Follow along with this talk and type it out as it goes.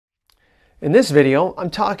In this video, I'm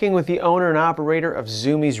talking with the owner and operator of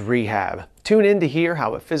Zoomies Rehab. Tune in to hear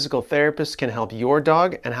how a physical therapist can help your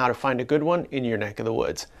dog and how to find a good one in your neck of the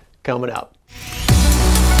woods. Coming up.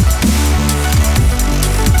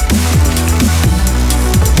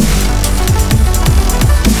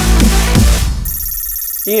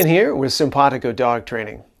 Ian here with Simpawtico Dog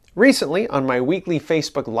Training. Recently, on my weekly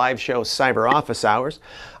Facebook live show, Cyber Office Hours,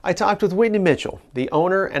 I talked with Whitney Mitchell, the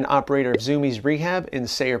owner and operator of Zoomies Rehab in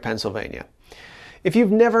Sayre, Pennsylvania. If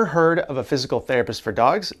you've never heard of a physical therapist for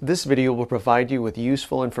dogs, this video will provide you with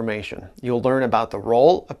useful information. You'll learn about the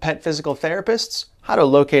role of pet physical therapists, how to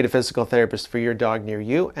locate a physical therapist for your dog near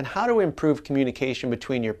you, and how to improve communication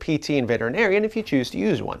between your PT and veterinarian if you choose to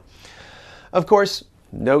use one. Of course,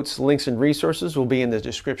 notes, links, and resources will be in the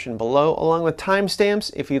description below, along with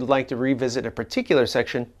timestamps if you'd like to revisit a particular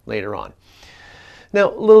section later on.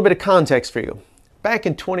 Now, a little bit of context for you. Back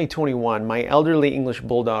in 2021, my elderly English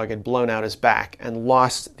Bulldog had blown out his back and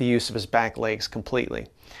lost the use of his back legs completely.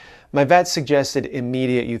 My vet suggested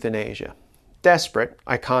immediate euthanasia. Desperate,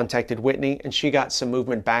 I contacted Whitney and she got some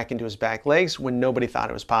movement back into his back legs when nobody thought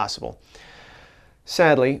it was possible.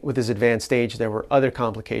 Sadly, with his advanced age, there were other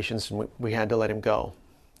complications and we had to let him go.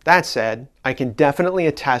 That said, I can definitely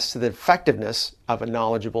attest to the effectiveness of a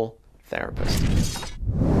knowledgeable therapist.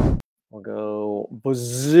 We'll go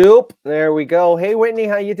zoop. There we go. Hey, Whitney,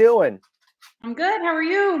 how you doing? I'm good. How are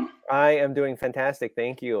you? I am doing fantastic.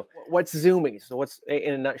 Thank you. What's Zoomies? So what's,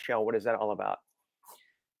 in a nutshell, what is that all about?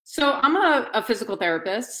 So I'm a physical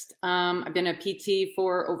therapist. I've been a PT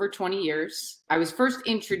for over 20 years. I was first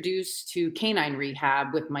introduced to canine rehab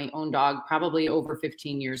with my own dog probably over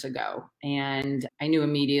 15 years ago. And I knew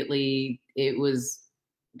immediately it was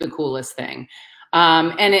the coolest thing.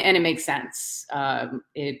 And it makes sense.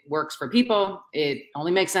 It works for people. It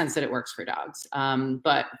only makes sense that it works for dogs.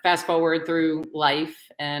 But fast forward through life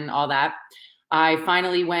and all that, I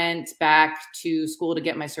finally went back to school to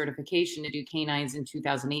get my certification to do canines in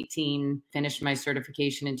 2018, finished my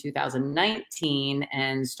certification in 2019,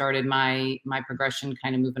 and started my progression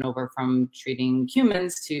kind of moving over from treating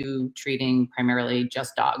humans to treating primarily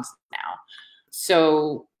just dogs now.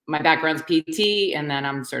 So my background's PT, and then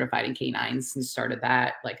I'm certified in canines and started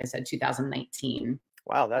that, like I said, 2019.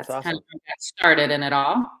 Wow, that's awesome. Kind of how I got started in it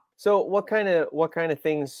all. So what kind of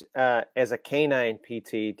things as a canine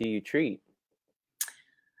PT do you treat?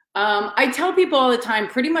 I tell people all the time,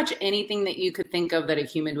 pretty much anything that you could think of that a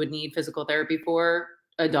human would need physical therapy for,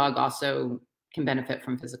 a dog also can benefit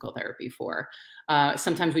from physical therapy for.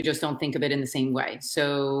 Sometimes we just don't think of it in the same way.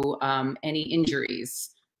 So any injuries,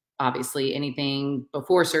 obviously anything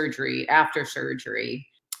before surgery, after surgery,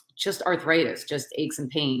 just arthritis, just aches and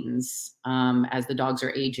pains as the dogs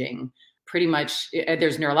are aging. Pretty much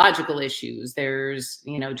there's neurological issues. There's,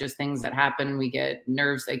 just things that happen. We get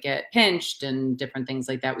nerves that get pinched and different things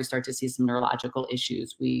like that. We start to see some neurological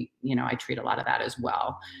issues. I treat a lot of that as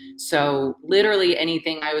well. So literally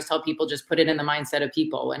anything, I always tell people, just put it in the mindset of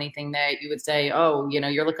people. Anything that you would say, oh,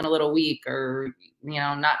 you're looking a little weak, or,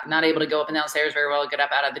 not able to go up and down stairs very well, get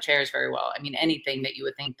up out of the chairs very well. I mean, anything that you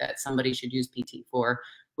would think that somebody should use PT for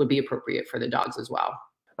would be appropriate for the dogs as well.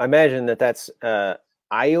 I imagine that that's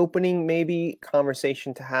eye-opening maybe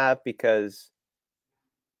conversation to have, because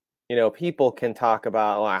people can talk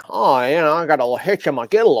about like, oh, I got a hitch in my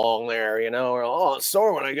get along there, or oh, it's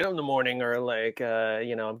sore when I get up in the morning, or like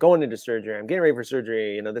I'm going into surgery, I'm getting ready for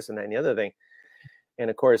surgery, this and that and the other thing. And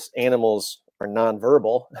of course animals are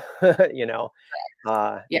nonverbal,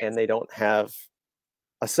 Yes. And they don't have,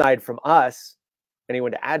 aside from us,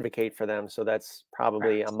 anyone to advocate for them. So that's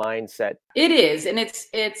probably a mindset. It is. And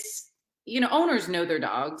it's owners know their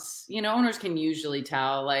dogs. Owners can usually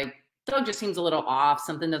tell, like, dog just seems a little off.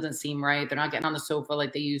 Something doesn't seem right. They're not getting on the sofa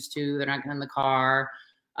like they used to. They're not getting in the car.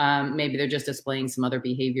 Maybe they're just displaying some other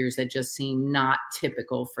behaviors that just seem not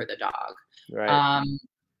typical for the dog. Right.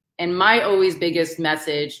 And my always biggest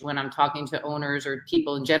message when I'm talking to owners or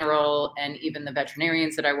people in general, and even the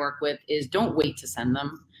veterinarians that I work with, is don't wait to send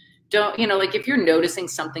them. Don't, like if you're noticing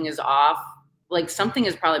something is off, like something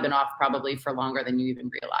has probably been off probably for longer than you even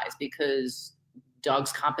realize, because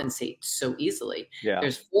dogs compensate so easily. Yeah.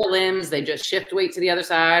 There's 4 limbs, they just shift weight to the other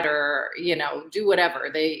side, or, do whatever.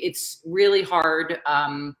 It's really hard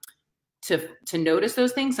to notice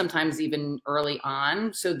those things, sometimes even early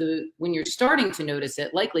on. So when you're starting to notice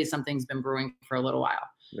it, likely something's been brewing for a little while.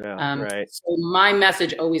 Yeah, right. So my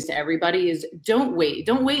message always to everybody is don't wait.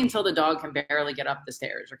 Don't wait until the dog can barely get up the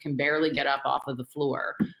stairs or can barely get up off of the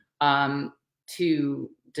floor to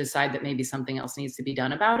decide that maybe something else needs to be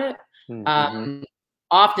done about it. Mm-hmm.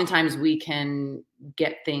 Oftentimes we can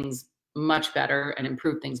get things much better and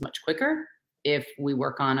improve things much quicker if we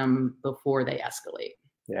work on them before they escalate.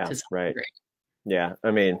 Yeah, To some right. degree. Yeah, I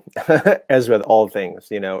mean, as with all things,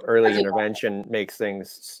 you know, early intervention makes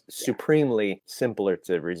things supremely simpler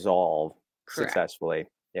to resolve successfully.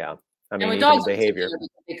 Yeah, I mean, And with even dogs, behavior.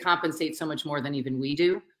 they compensate so much more than even we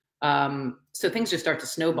do. So things just start to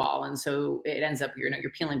snowball, and so it ends up you're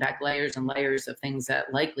peeling back layers and layers of things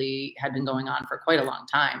that likely had been going on for quite a long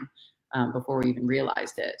time before we even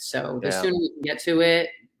realized it. So the sooner we can get to it,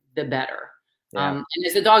 the better. And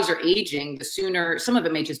as the dogs are aging, the sooner, some of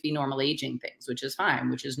it may just be normal aging things, which is fine,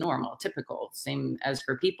 which is normal, typical, same as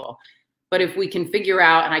for people. But if we can figure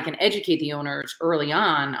out, and I can educate the owners early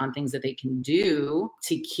on things that they can do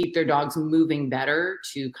to keep their dogs moving better,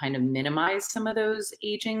 to kind of minimize some of those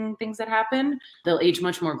aging things that happen, they'll age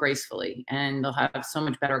much more gracefully and they'll have so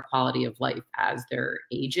much better quality of life as they're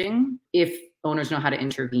aging, if owners know how to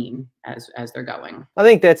intervene as they're going. I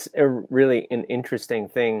think that's a really an interesting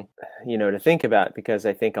thing, you know, to think about, because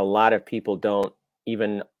I think a lot of people don't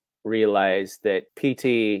even realize that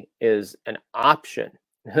PT is an option.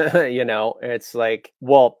 You know, it's like,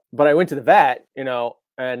 well, but I went to the vet, you know,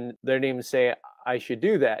 and they didn't even say I should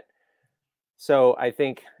do that. So I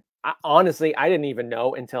think, honestly, I didn't even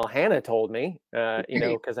know until Hannah told me, you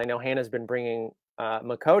know, because I know Hannah's been bringing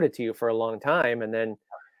Makota to you for a long time. And then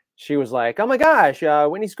she was like, oh my gosh,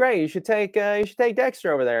 Whitney's great. You should take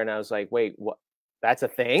Dexter over there. And I was like, wait, what? That's a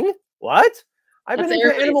thing? What? I've been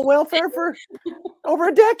into animal welfare for over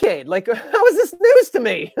a decade. Like, how is this news to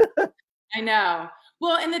me? I know.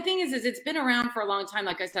 Well, and the thing is it's been around for a long time.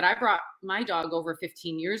 Like I said, I brought my dog over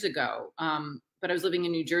 15 years ago, but I was living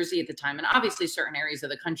in New Jersey at the time. And obviously certain areas of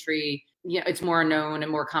the country, yeah, it's more known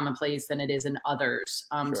and more commonplace than it is in others.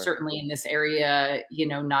 Certainly in this area, you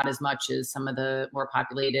know, not as much as some of the more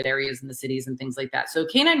populated areas in the cities and things like that. So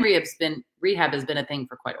canine rehab has been a thing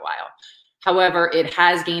for quite a while. However, it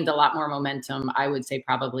has gained a lot more momentum, I would say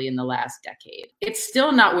probably in the last decade. It's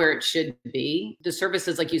still not where it should be. The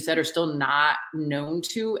services, like you said, are still not known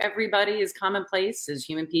to everybody as commonplace as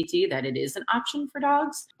human PT, that it is an option for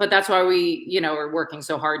dogs. But that's why we, you know, are working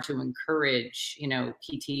so hard to encourage, you know,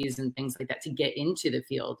 PTs and things like that to get into the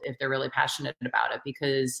field if they're really passionate about it,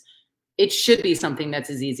 because it should be something that's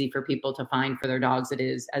as easy for people to find for their dogs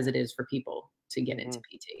as it is for people to get into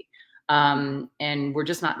PT. And we're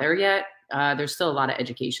just not there yet. There's still a lot of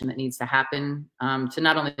education that needs to happen to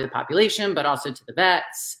not only the population, but also to the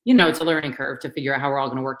vets. You know, it's a learning curve to figure out how we're all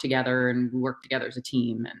going to work together and work together as a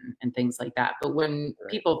team and things like that. But when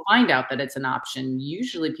people find out that it's an option,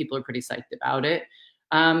 usually people are pretty psyched about it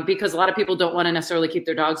because a lot of people don't want to necessarily keep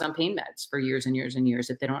their dogs on pain meds for years and years and years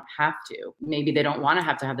if they don't have to. Maybe they don't want to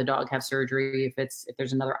have the dog have surgery if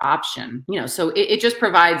there's another option. You know, so it just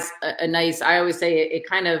provides a nice, I always say it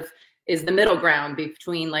kind of is the middle ground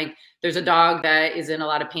between, like, there's a dog that is in a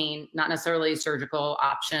lot of pain, not necessarily a surgical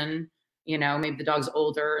option. You know, maybe the dog's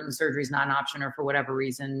older and surgery is not an option, or for whatever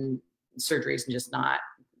reason, surgery is just not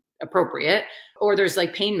appropriate. Or there's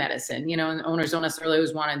like pain medicine, you know, and owners don't necessarily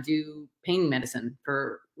always want to do pain medicine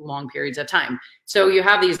for long periods of time. So you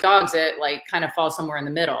have these dogs that like kind of fall somewhere in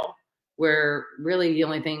the middle, where really the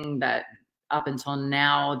only thing that up until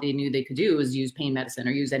now they knew they could do is use pain medicine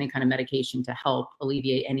or use any kind of medication to help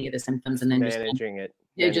alleviate any of the symptoms, and then just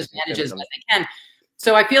manages as they can.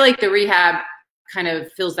 So I feel like the rehab kind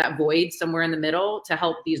of fills that void somewhere in the middle to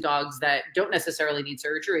help these dogs that don't necessarily need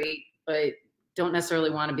surgery, but don't necessarily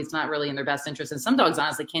want to be, it's not really in their best interest. And some dogs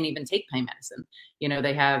honestly can't even take pain medicine. You know,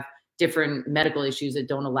 they have different medical issues that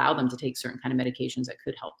don't allow them to take certain kind of medications that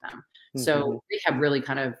could help them. So rehab really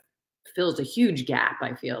kind of fills a huge gap,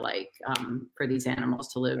 I feel like, for these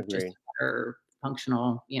animals to live just better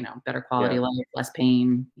functional, you know, better quality of life, less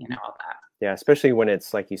pain, you know, all that. Yeah, especially when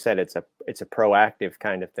it's like you said, it's a proactive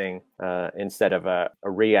kind of thing instead of a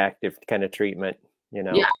reactive kind of treatment, you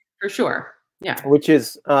know. Yeah, for sure. Yeah. Which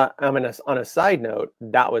is, on a side note,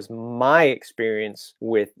 that was my experience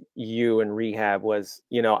with you and rehab was,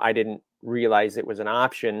 you know, I didn't realize it was an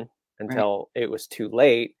option until it was too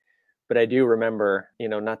late. But I do remember, you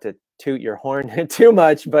know, not to toot your horn too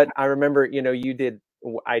much, but I remember, you know,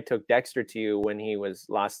 I took Dexter to you when he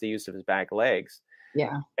lost the use of his back legs.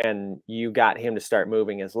 Yeah. And you got him to start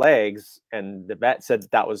moving his legs, and the vet said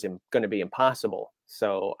that was going to be impossible.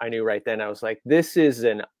 So I knew right then, I was like, this is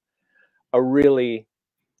a really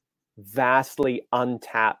vastly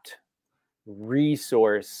untapped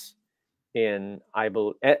resource in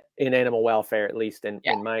animal welfare, at least in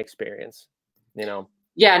my experience, you know.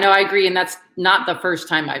 Yeah, no, I agree. And that's not the first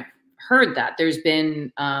time I've heard that. There's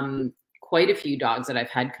been quite a few dogs that I've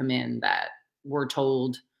had come in that were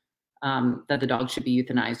told that the dog should be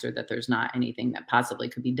euthanized, or that there's not anything that possibly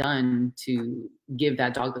could be done to give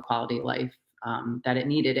that dog the quality of life that it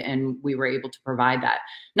needed. And we were able to provide that.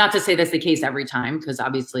 Not to say that's the case every time, because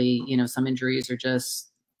obviously, you know, some injuries are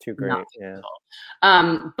just too great. Yeah.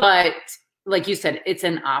 But like you said, it's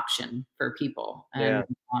an option for people. And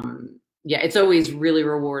yeah, it's always really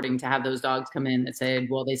rewarding to have those dogs come in that said,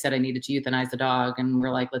 well, they said I needed to euthanize the dog. And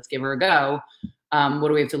we're like, let's give her a go. What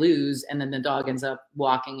do we have to lose? And then the dog ends up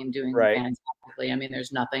walking and doing fantastically. I mean,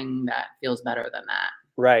 there's nothing that feels better than that.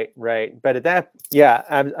 Right. But at that, yeah,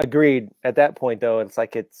 I'm agreed. At that point, though, it's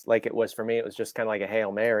like it was for me. It was just kind of like a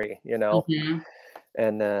Hail Mary, you know.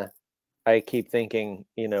 And I keep thinking,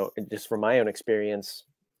 you know, just from my own experience,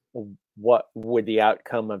 what would the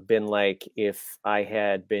outcome have been like if I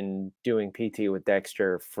had been doing PT with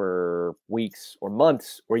Dexter for weeks or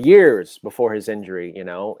months or years before his injury, you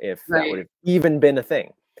know, if that would have even been a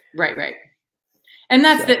thing. Right. And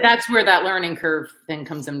that's where that learning curve thing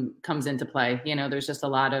comes into play. You know, there's just a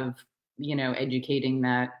lot of, you know, educating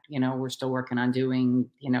that, you know, we're still working on doing,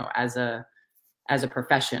 you know, as a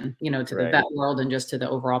profession, you know, to the vet world and just to the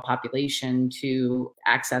overall population to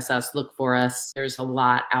access us, look for us. There's a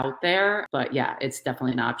lot out there, but yeah, it's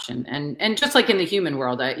definitely an option. And just like in the human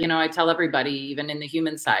world, you know, I tell everybody, even in the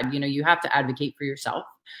human side, you know, you have to advocate for yourself.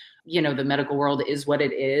 You know, the medical world is what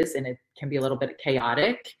it is, and it can be a little bit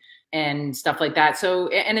chaotic and stuff like that. So,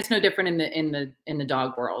 and it's no different in the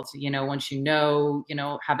dog world. You know, once you know,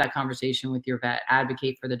 have that conversation with your vet,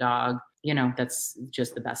 advocate for the dog. You know, that's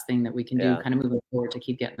just the best thing that we can do, kind of moving forward to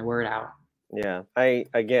keep getting the word out. Yeah. I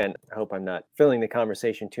hope I'm not filling the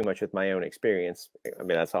conversation too much with my own experience. I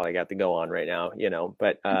mean, that's all I got to go on right now, you know,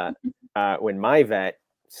 but when my vet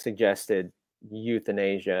suggested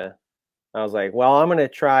euthanasia, I was like, well, I'm going to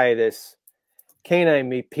try this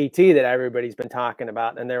canine PT that everybody's been talking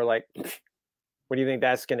about. And they're like, what do you think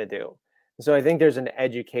that's going to do? So I think there's an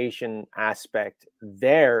education aspect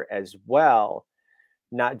there as well,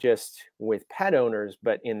 not just with pet owners,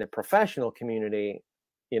 but in the professional community,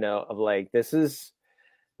 you know, of like, this is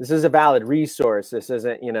a valid resource. This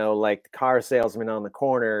isn't, you know, like the car salesman on the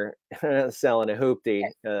corner selling a hoopty,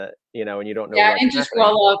 you know, and you don't know. Yeah, and just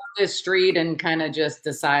roll off the street and kind of just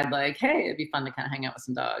decide like, hey, it'd be fun to kind of hang out with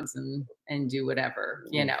some dogs and do whatever,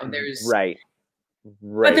 you know. There's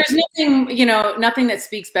but there's nothing, you know, nothing that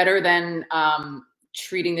speaks better than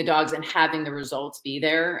treating the dogs and having the results be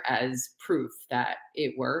there as proof that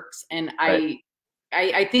it works. And I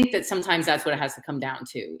think that sometimes that's what it has to come down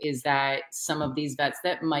to, is that some of these vets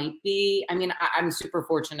that might be, I mean, I'm super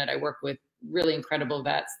fortunate. I work with really incredible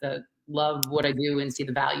vets that love what I do and see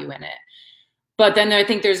the value in it. But then I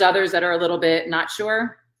think there's others that are a little bit not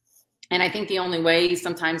sure. And I think the only way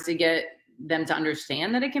sometimes to get them to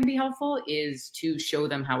understand that it can be helpful is to show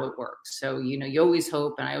them how it works. So, you know, you always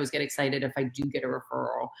hope, and I always get excited if I do get a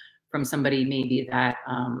referral from somebody maybe that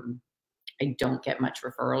I don't get much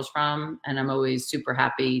referrals from. And I'm always super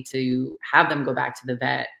happy to have them go back to the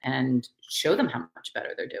vet and show them how much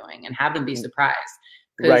better they're doing and have them be surprised.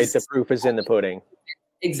 Right. The proof is in the pudding.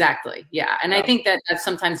 Exactly. Yeah. And I think that that's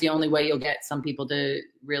sometimes the only way you'll get some people to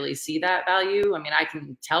really see that value. I mean, I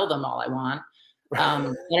can tell them all I want. But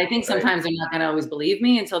I think sometimes they're not going to always believe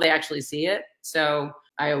me until they actually see it. So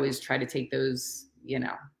I always try to take those, you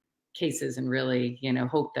know, cases and really, you know,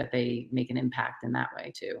 hope that they make an impact in that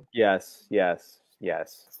way too. Yes.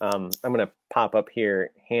 I'm going to pop up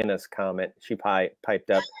here Hannah's comment. She piped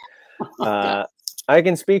up. I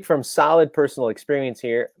can speak from solid personal experience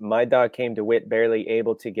here. My dog came to Whit barely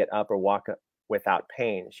able to get up or walk without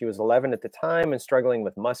pain. She was 11 at the time and struggling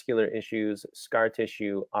with muscular issues, scar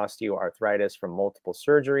tissue, osteoarthritis from multiple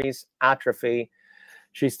surgeries, atrophy.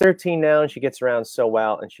 She's 13 now and she gets around so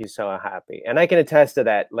well and she's so happy. And I can attest to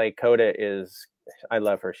that. Like Coda is, I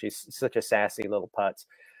love her. She's such a sassy little putz.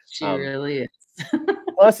 She really is.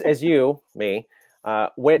 Plus, as you, me,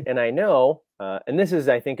 Whit and I know, and this is,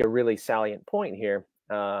 I think, a really salient point here,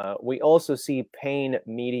 we also see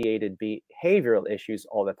pain-mediated behavioral issues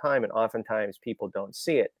all the time, and oftentimes people don't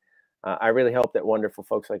see it. I really hope that wonderful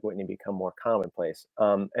folks like Whitney become more commonplace.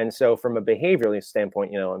 And so from a behavioral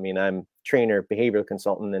standpoint, you know, I mean, I'm trainer, behavioral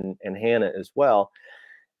consultant, and Hannah as well.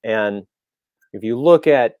 And if you look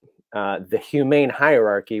at the Humane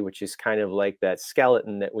Hierarchy, which is kind of like that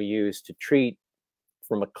skeleton that we use to treat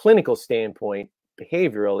from a clinical standpoint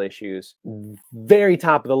behavioral issues, very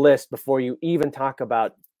top of the list before you even talk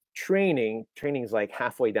about training. Training is like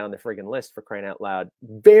halfway down the friggin' list, for crying out loud.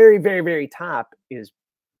 Very, very, very top is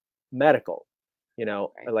medical. You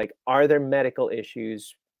know, like, are there medical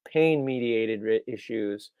issues, pain-mediated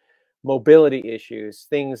issues, mobility issues,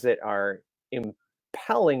 things that are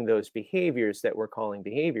impelling those behaviors that we're calling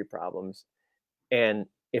behavior problems? And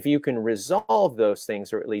if you can resolve those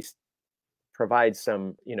things, or at least provide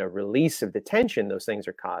some, release of the tension those things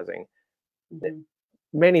are causing, Mm-hmm.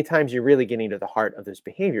 many times you're really getting to the heart of those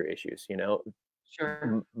behavior issues.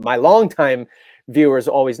 Sure. My longtime viewers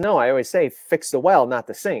always know, I always say, fix the well, not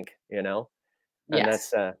the sink, and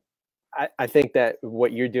Yes. that's, I think that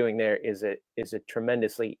what you're doing there is a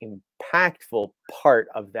tremendously impactful part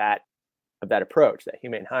of that approach, that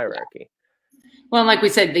humane hierarchy. Well, like we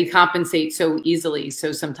said, they compensate so easily.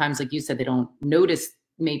 So sometimes, like you said, they don't notice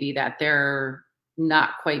maybe that they're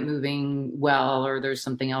not quite moving well, or there's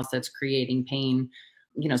something else that's creating pain.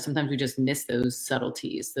 Sometimes we just miss those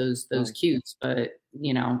subtleties, those cues. But,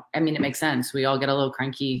 I mean, it makes sense. We all get a little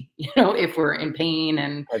cranky, if we're in pain,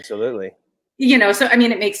 and Absolutely. So, I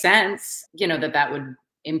mean, it makes sense, that would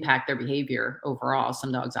impact their behavior overall.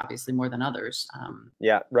 Some dogs, obviously, more than others.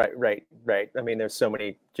 Yeah, right. I mean, there's so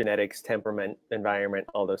many genetics, temperament, environment,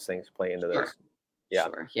 all those things play into those. Yeah,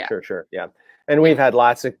 sure. Yeah. And we've had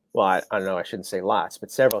lots of, well, I don't know, I shouldn't say lots,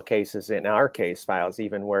 but several cases in our case files,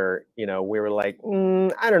 even where, we were like,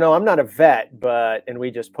 I don't know, I'm not a vet, and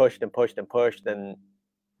we just pushed and pushed and pushed. And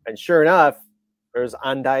sure enough, there's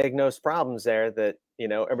undiagnosed problems there that,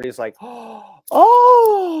 everybody's like, oh.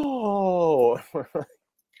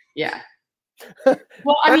 Yeah.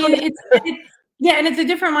 Well, I mean, it's and it's a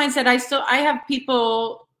different mindset. I have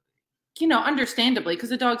people, understandably, because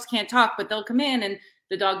the dogs can't talk, but they'll come in and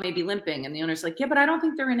the dog may be limping, and the owner's like, yeah, but I don't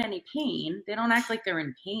think they're in any pain. They don't act like they're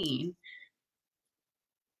in pain.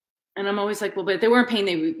 And I'm always like, well, but if they were in pain,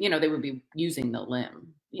 they would be using the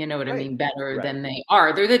limb. You know what I mean? Better than they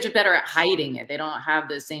are. They're just better at hiding it. They don't have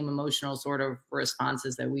the same emotional sort of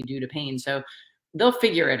responses that we do to pain. So they'll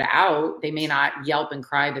figure it out. They may not yelp and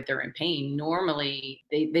cry that they're in pain. Normally,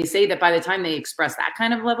 they say that by the time they express that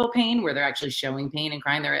kind of level of pain, where they're actually showing pain and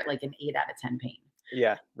crying, they're at like an 8 out of 10 pain.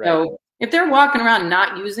 Yeah. Right. So if they're walking around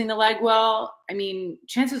not using the leg well, I mean,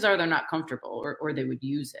 chances are they're not comfortable, or they would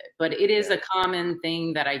use it. But it is a common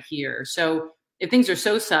thing that I hear. So if things are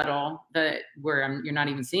so subtle that where you're not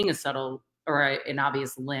even seeing a subtle or an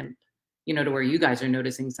obvious limp, to where you guys are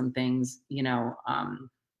noticing some things,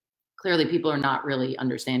 clearly people are not really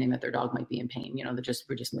understanding that their dog might be in pain.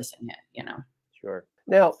 We're just missing it, Sure.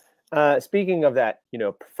 Now, speaking of that,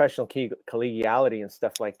 professional collegiality and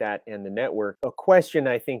stuff like that, and the network, a question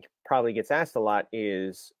I think probably gets asked a lot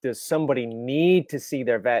is, does somebody need to see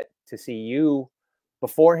their vet to see you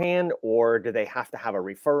beforehand, or do they have to have a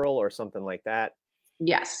referral or something like that?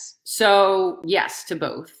 Yes. So yes, to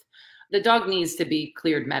both. The dog needs to be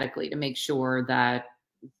cleared medically to make sure that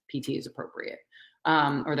PT is appropriate.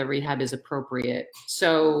 Or the rehab is appropriate.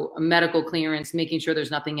 So a medical clearance, making sure there's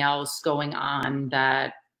nothing else going on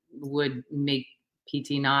that would make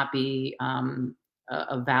PT not be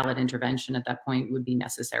a valid intervention at that point would be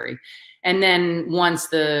necessary. And then once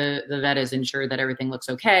the vet is ensured that everything looks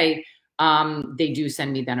okay, they do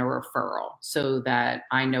send me then a referral so that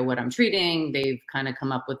I know what I'm treating. They've kind of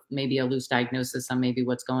come up with maybe a loose diagnosis on maybe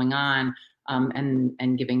what's going on.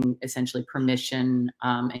 And giving essentially permission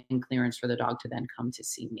and clearance for the dog to then come to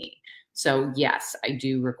see me. So yes, I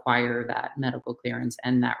do require that medical clearance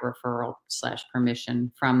and that referral /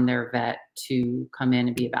 permission from their vet to come in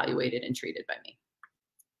and be evaluated and treated by me.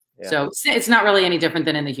 Yeah. So it's not really any different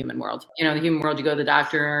than in the human world. The human world, you go to the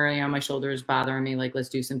doctor, my shoulder's bothering me, like, let's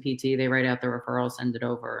do some PT. They write out the referral, send it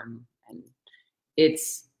over. And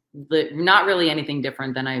it's not really anything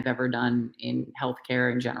different than I've ever done in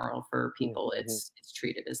healthcare in general for people. It's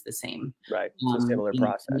treated as the same. Right. It's a similar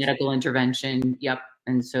process. Medical intervention. Yep.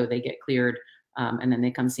 And so they get cleared and then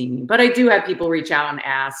they come see me. But I do have people reach out and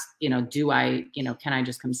ask, can I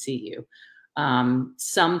just come see you?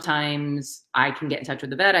 Sometimes I can get in touch with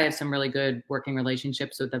the vet. I have some really good working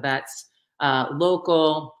relationships with the vets,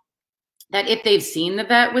 local, that if they've seen the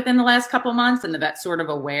vet within the last couple months and the vet's sort of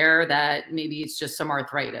aware that maybe it's just some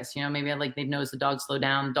arthritis, maybe like they've noticed the dog slow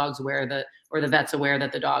down, the dog's aware that, or the vet's aware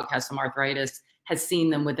that the dog has some arthritis, has seen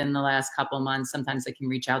them within the last couple months. Sometimes they can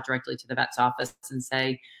reach out directly to the vet's office and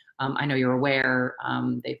say, I know you're aware,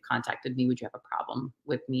 they've contacted me. Would you have a problem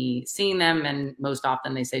with me seeing them? And most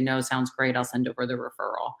often they say, no, sounds great. I'll send over the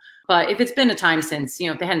referral. But if it's been a time since,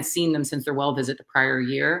 if they hadn't seen them since their well visit the prior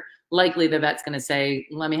year, likely the vet's going to say,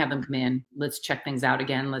 let me have them come in. Let's check things out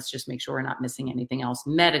again. Let's just make sure we're not missing anything else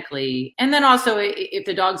medically. And then also, if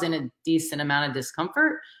the dog's in a decent amount of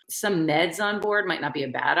discomfort, some meds on board might not be a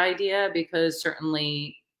bad idea, because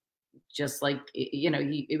certainly just like,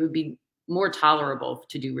 it would be more tolerable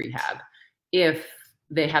to do rehab if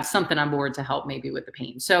they have something on board to help maybe with the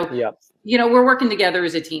pain. So, we're working together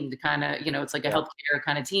as a team to kind of, it's like a healthcare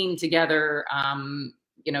kind of team together.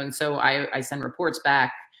 And so I send reports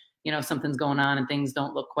back you know, something's going on and things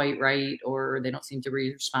don't look quite right, or they don't seem to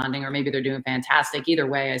be responding, or maybe they're doing fantastic. Either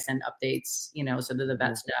way, I send updates, you know, so that the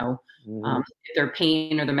vets know. If their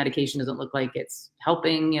pain or their medication doesn't look like it's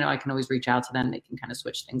helping, you know, I can always reach out to them. They can kind of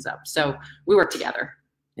switch things up. So we work together.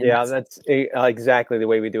 Yeah, that's exactly the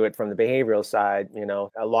way we do it from the behavioral side. You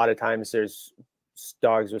know, a lot of times there's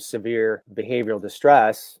dogs with severe behavioral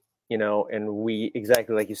distress, you know, and we,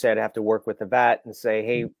 exactly like you said, have to work with the vet and say,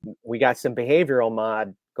 hey, we got some behavioral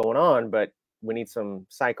mod going on, but we need some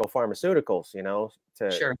psychopharmaceuticals, you know,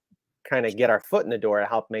 to kind of get our foot in the door to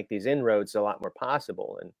help make these inroads a lot more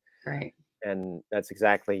possible. And and that's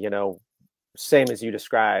exactly, you know, same as you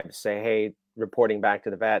described. Say, hey, reporting back to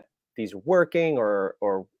the vet, these are working, or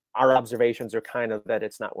our observations are kind of that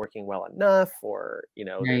it's not working well enough, or, you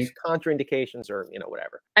know, there's contraindications, or, you know,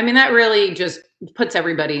 whatever. I mean, that really just puts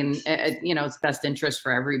everybody in, you know, it's best interest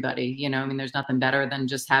for everybody. You know, I mean, there's nothing better than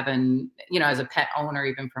just having, you know, as a pet owner,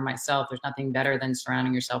 even for myself, there's nothing better than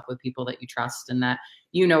surrounding yourself with people that you trust and that,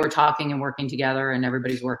 you know, we're talking and working together and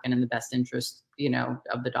everybody's working in the best interest, you know,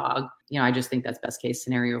 of the dog. You know, I just think that's best case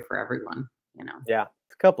scenario for everyone, you know. Yeah.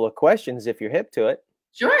 A couple of questions if you're hip to it.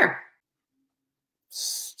 Sure.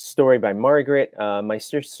 Story by Margaret. My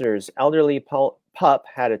sister's elderly pup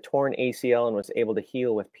had a torn ACL and was able to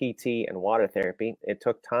heal with PT and water therapy. It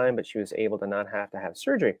took time, but she was able to not have to have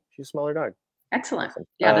surgery. She's a smaller dog. Excellent.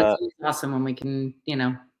 Yeah, that's awesome when we can, you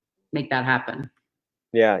know, make that happen.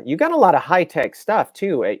 Yeah, you got a lot of high-tech stuff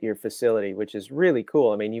too at your facility, which is really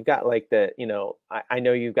cool. I mean, you've got like the, you know, I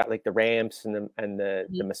know you've got like the ramps and the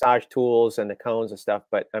massage tools and the cones and stuff,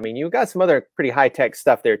 but I mean, you've got some other pretty high-tech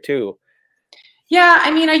stuff there too. Yeah,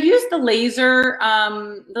 I mean, I use the laser.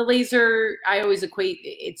 The laser, I always equate,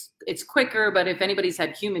 it's quicker, but if anybody's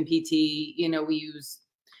had human PT, you know, we use,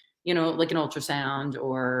 you know, like an ultrasound,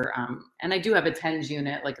 or, and I do have a TENS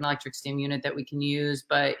unit, like an electric stim unit that we can use,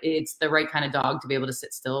 but it's the right kind of dog to be able to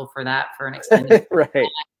sit still for that for an extended right.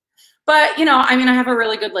 But, you know, I mean, I have a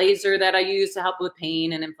really good laser that I use to help with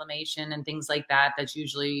pain and inflammation and things like that. That's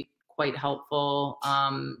usually quite helpful,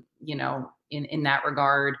 you know, in that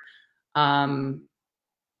regard.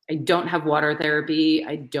 I don't have water therapy.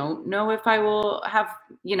 I don't know if I will have,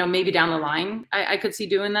 you know, maybe down the line, I could see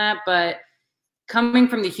doing that. But coming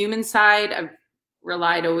from the human side, I've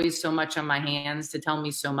relied always so much on my hands to tell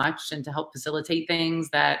me so much and to help facilitate things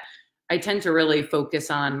that I tend to really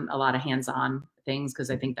focus on a lot of hands-on things,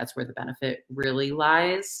 because I think that's where the benefit really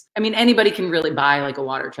lies. I mean, anybody can really buy like a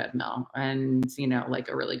water treadmill and, you know, like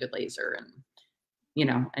a really good laser and, you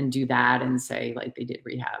know, and do that and say like they did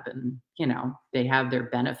rehab, and, you know, they have their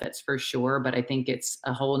benefits for sure. But I think it's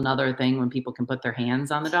a whole nother thing when people can put their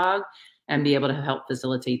hands on the dog and be able to help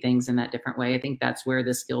facilitate things in that different way. I think that's where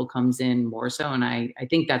the skill comes in more so. And I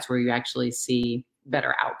think that's where you actually see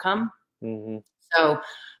better outcome. So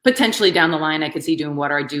potentially down the line, I could see doing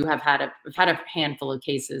water. I've had a handful of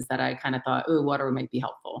cases that I kind of thought, oh, water might be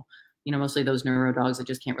helpful. You know, mostly those neuro dogs that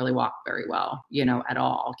just can't really walk very well, you know, at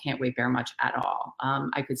all, can't weight bear much at all.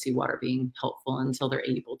 I could see water being helpful until they're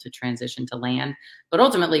able to transition to land. But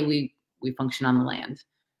ultimately, we function on the land.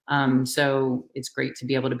 So it's great to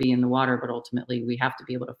be able to be in the water, but ultimately we have to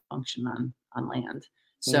be able to function on land.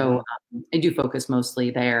 So I do focus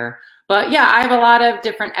mostly there. But yeah, I have a lot of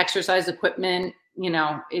different exercise equipment. You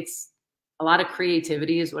know, it's a lot of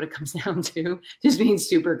creativity is what it comes down to, just being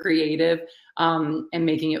super creative, and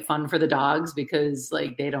making it fun for the dogs, because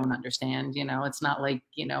like they don't understand, you know, it's not like,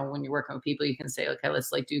 you know, when you're working with people, you can say, okay,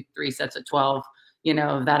 let's like do 3 sets of 12, you know,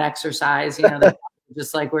 of that exercise, you know,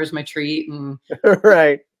 just like, where's my treat? And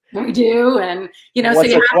right. We do. And, you know, what's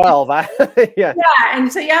so you have 12? Yeah.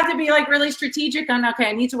 And so you have to be like really strategic on, okay,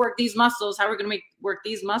 I need to work these muscles. How are we going to work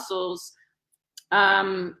these muscles?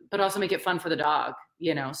 But also make it fun for the dog,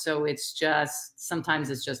 you know? So it's just, sometimes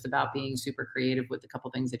it's just about being super creative with a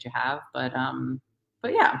couple things that you have, but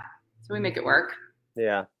yeah, so we make it work.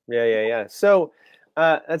 Yeah. So,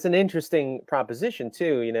 that's an interesting proposition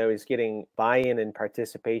too, you know, is getting buy-in and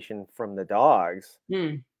participation from the dogs.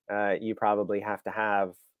 You probably have to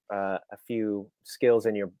have a few skills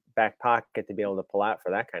in your back pocket to be able to pull out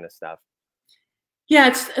for that kind of stuff. Yeah,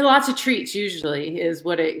 it's lots of treats usually is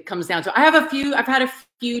what it comes down to. I've had a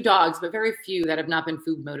few dogs, but very few that have not been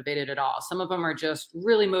food motivated at all. Some of them are just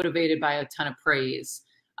really motivated by a ton of praise.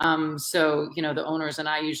 So, you know, the owners and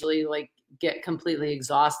I usually like get completely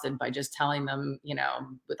exhausted by just telling them, you know,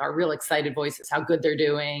 with our real excited voices, how good they're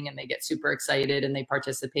doing, and they get super excited and they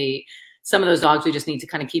participate. Some of those dogs we just need to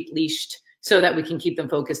kind of keep leashed so that we can keep them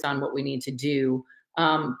focused on what we need to do.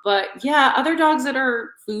 But yeah, other dogs that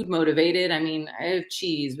are food motivated, I mean, I have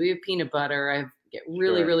cheese, we have peanut butter, I get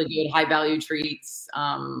really, really good high value treats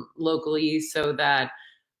locally, so that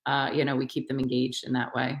we keep them engaged in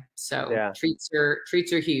that way. So Yeah. treats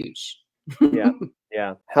are huge. Yeah.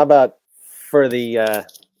 Yeah. How about for the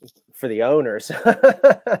owners?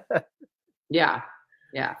 Yeah.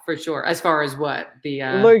 Yeah, for sure. As far as what the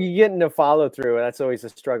Look, you getting to follow through. That's always a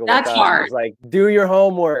struggle with that's us. hard. It's like, do your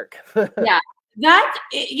homework. Yeah,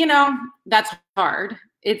 that's hard.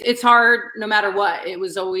 It's hard no matter what. It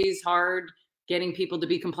was always hard getting people to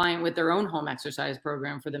be compliant with their own home exercise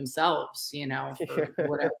program for themselves, for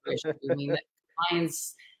whatever issue. I mean,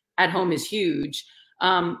 compliance at home is huge,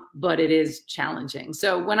 but it is challenging.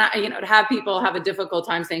 So when to have people have a difficult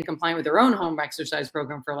time staying compliant with their own home exercise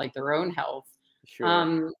program for like their own health.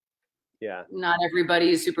 Sure. Yeah. Not everybody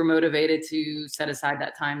is super motivated to set aside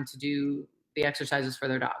that time to do the exercises for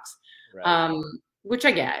their dogs. Right. Which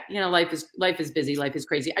I get. Life is busy, life is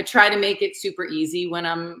crazy. I try to make it super easy when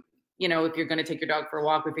I'm, if you're going to take your dog for a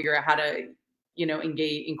walk, we figure out how to,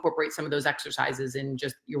 incorporate some of those exercises in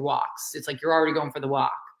just your walks. It's like you're already going for the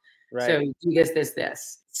walk. Right. So do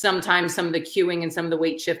this. Sometimes some of the cueing and some of the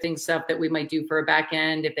weight shifting stuff that we might do for a back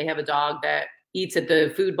end, if they have a dog that eats at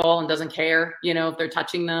the food bowl and doesn't care, if they're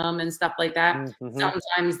touching them and stuff like that. Mm-hmm.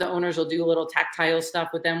 Sometimes the owners will do a little tactile stuff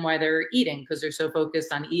with them while they're eating because they're so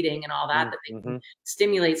focused on eating and all that, that they can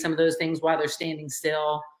stimulate some of those things while they're standing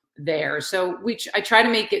still there. So I try to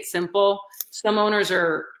make it simple. Some owners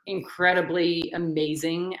are incredibly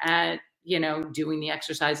amazing at, doing the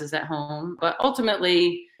exercises at home, but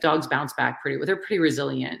ultimately dogs bounce back they're pretty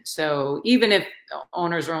resilient. So even if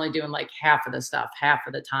owners are only doing like half of the stuff, half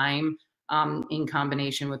of the time, in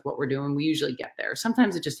combination with what we're doing, we usually get there.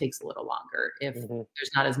 Sometimes it just takes a little longer if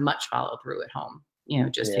there's not as much follow through at home.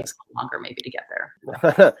 It just takes a little longer maybe to get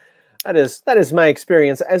there. That is my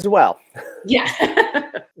experience as well.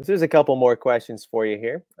 Yeah. There's a couple more questions for you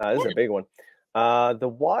here. This is a big one. The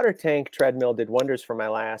water tank treadmill did wonders for my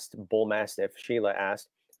last bull mastiff. Sheila asked,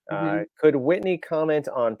 could Whitney comment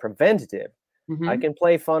on preventative? I can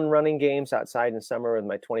play fun running games outside in summer with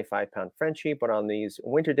my 25-pound Frenchie, but on these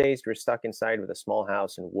winter days, we're stuck inside with a small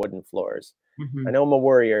house and wooden floors. I know I'm a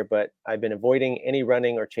worrier, but I've been avoiding any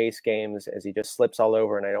running or chase games as he just slips all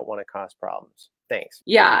over and I don't want to cause problems. Thanks.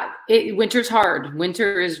 Yeah, winter's hard.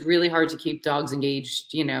 Winter is really hard to keep dogs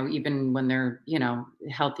engaged, even when they're,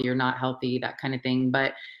 healthy or not healthy, that kind of thing.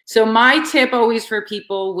 But so my tip always for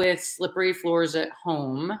people with slippery floors at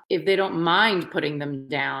home, if they don't mind putting them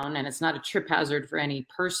down and it's not a trip hazard for any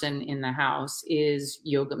person in the house, is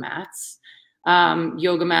yoga mats.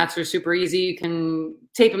 Yoga mats are super easy. You can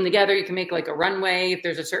tape them together. You can make like a runway if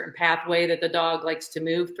there's a certain pathway that the dog likes to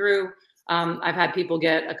move through. I've had people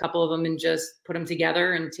get a couple of them and just put them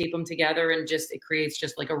together and tape them together and it creates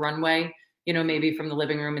just like a runway, maybe from the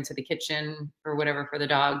living room into the kitchen or whatever for the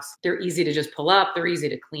dogs. They're easy to just pull up. They're easy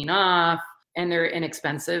to clean off and they're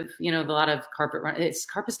inexpensive. A lot of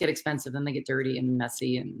carpets get expensive and they get dirty and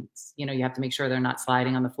messy and, you have to make sure they're not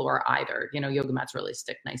sliding on the floor either. Yoga mats really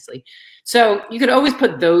stick nicely. So you could always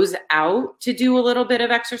put those out to do a little bit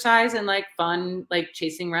of exercise and like fun, like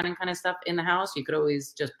chasing, running kind of stuff in the house. You could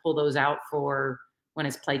always just pull those out for when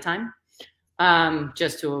it's playtime,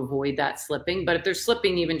 just to avoid that slipping. But if they're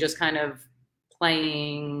slipping, even just kind of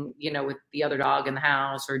playing, with the other dog in the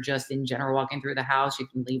house or just in general walking through the house, you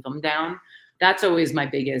can leave them down. That's always my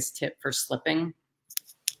biggest tip for slipping.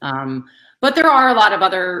 But there are a lot of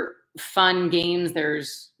other fun games.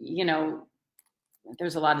 There's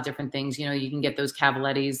a lot of different things. You can get those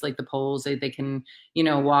cavalettis, like the poles. They can,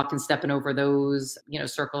 walk and stepping over those,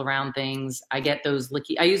 circle around things. I get those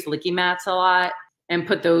I use licky mats a lot and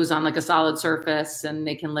put those on like a solid surface and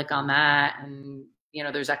they can lick on that. And,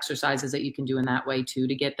 there's exercises that you can do in that way too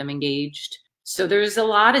to get them engaged. So there's a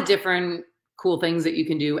lot of different cool things that you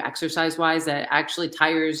can do exercise wise that actually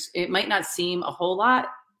tires. It might not seem a whole lot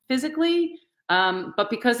physically, but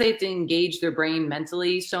because they have to engage their brain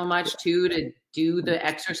mentally so much too, to do the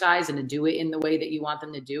exercise and to do it in the way that you want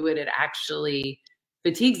them to do it, it actually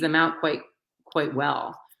fatigues them out quite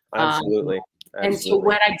well. Absolutely. And so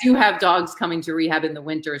when I do have dogs coming to rehab in the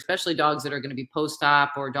winter, especially dogs that are going to be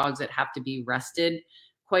post-op or dogs that have to be rested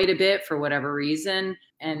quite a bit for whatever reason,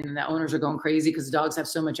 and the owners are going crazy because the dogs have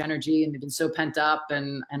so much energy and they've been so pent up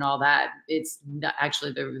and all that, it's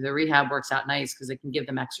actually the rehab works out nice because it can give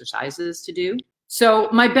them exercises to do. So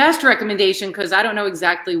my best recommendation, because I don't know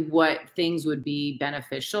exactly what things would be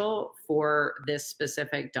beneficial for this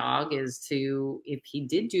specific dog, is to, if he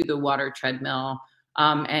did do the water treadmill,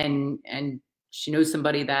 and she knows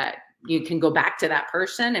somebody that you can go back to that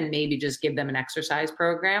person and maybe just give them an exercise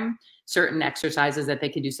program, certain exercises that they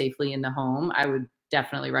can do safely in the home. I would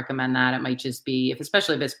definitely recommend that. It might just be,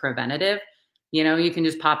 especially if it's preventative, You know, you can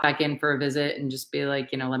just pop back in for a visit and just be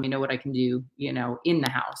like, you know, let me know what I can do, you know, in the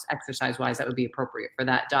house, exercise wise, that would be appropriate for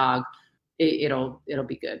that dog. It'll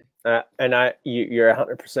be good. And you're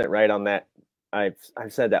 100% right on that. I've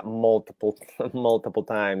said that multiple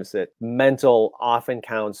times, that mental often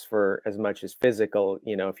counts for as much as physical.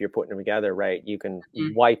 You know, if you're putting them together right, you can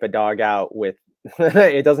wipe a dog out with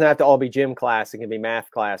it doesn't have to all be gym class. It can be math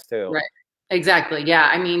class too. Right. Exactly. Yeah.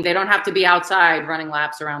 I mean, they don't have to be outside running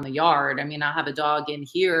laps around the yard. I mean, I'll have a dog in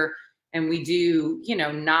here and we do, you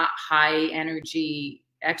know, not high energy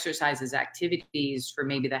exercises, activities for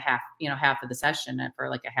maybe the half of the session, and for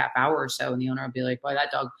like a half hour or so. And the owner will be like, boy,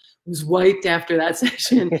 that dog was wiped after that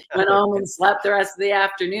session, went home and slept the rest of the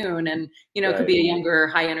afternoon. And, you know, it could be a younger,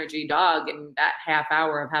 high energy dog. And that half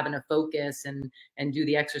hour of having to focus and do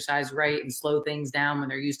the exercise right and slow things down when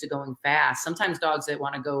they're used to going fast. Sometimes dogs that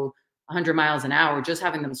want to go 100 miles an hour, just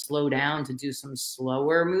having them slow down to do some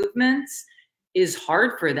slower movements is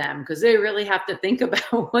hard for them, because they really have to think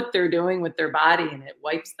about what they're doing with their body, and it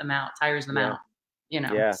wipes them out, tires them out, you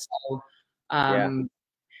know? Yeah. So,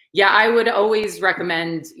 yeah, I would always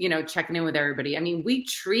recommend, you know, checking in with everybody. I mean, we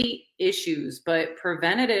treat issues, but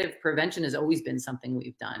prevention has always been something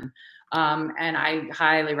we've done. And I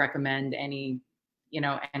highly recommend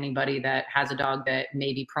anybody that has a dog that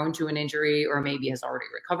may be prone to an injury or maybe has already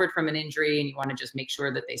recovered from an injury, and you want to just make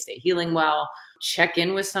sure that they stay healing well, check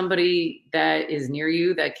in with somebody that is near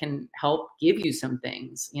you that can help give you some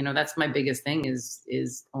things. You know, that's my biggest thing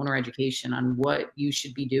is owner education on what you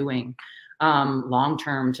should be doing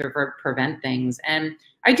long-term to prevent things. And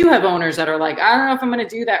I do have owners that are like, I don't know if I'm going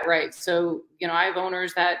to do that right. So, you know, I have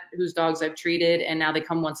owners whose dogs I've treated, and now they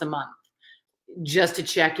come once a month just to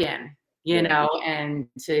check in, you know, and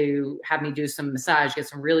to have me do some massage, get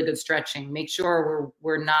some really good stretching, make sure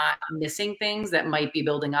we're not missing things that might be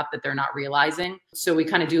building up that they're not realizing. So we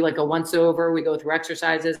kind of do like a once over, we go through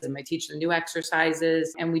exercises and I teach them new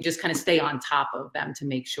exercises, and we just kind of stay on top of them to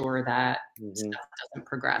make sure that stuff doesn't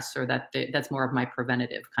progress, or that's more of my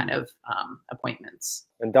preventative kind of appointments.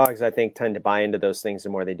 And dogs, I think, tend to buy into those things the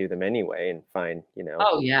more they do them anyway, and find, you know.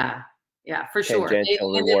 Oh yeah. Yeah, for sure. They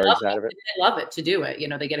rewards out of it. They love it to do it. You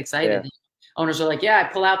know, they get excited. Yeah. Owners are like, yeah,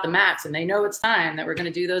 I pull out the mats, and they know it's time that we're going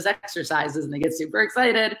to do those exercises, and they get super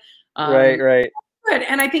excited. Right. Good.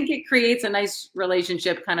 And I think it creates a nice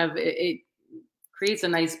relationship. Kind of, it creates a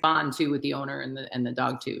nice bond too with the owner and the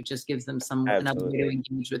dog too. It just gives them another way to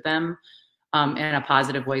engage with them in a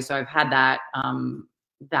positive way. So I've had that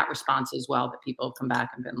response as well, that people have come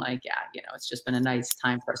back and been like, yeah, you know, it's just been a nice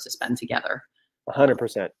time for us to spend together.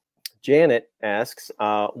 100%. Janet asks,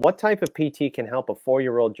 what type of PT can help a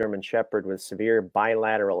 4-year-old German Shepherd with severe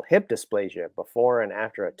bilateral hip dysplasia before and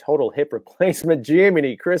after a total hip replacement?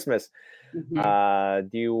 Jiminy Christmas. Do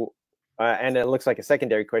you, and it looks like a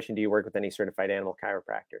secondary question, do you work with any certified animal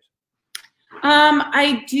chiropractors?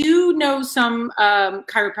 I do know some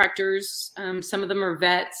chiropractors. Some of them are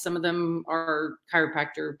vets. Some of them are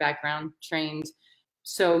chiropractor background trained.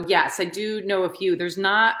 So yes, I do know a few. There's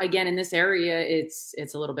not, again, in this area, it's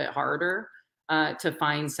a little bit harder to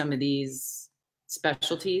find some of these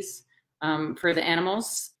specialties for the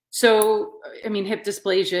animals. So, I mean, hip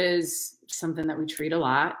dysplasia is something that we treat a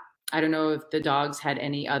lot. I don't know if the dogs had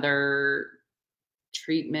any other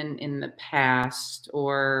treatment in the past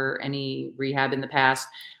or any rehab in the past,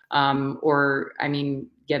 or, I mean,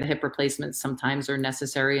 the hip replacements sometimes are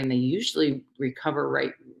necessary, and they usually recover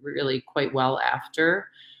really quite well after.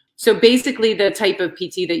 So basically the type of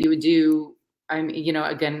PT that you would do, I mean, you know,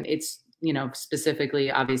 again, it's, you know,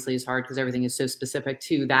 specifically, obviously is hard because everything is so specific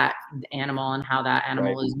to that animal and how that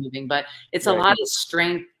animal is moving, but it's a lot of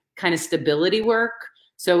strength, kind of stability work.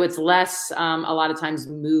 So it's less, a lot of times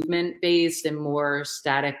movement based and more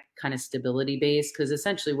static kind of stability based, because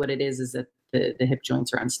essentially what it is that the hip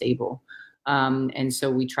joints are unstable. And so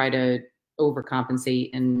we try to overcompensate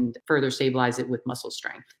and further stabilize it with muscle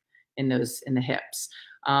strength in the hips.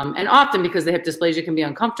 And often, because the hip dysplasia can be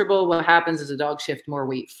uncomfortable, what happens is the dogs shift more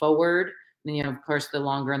weight forward. And, you know, of course, the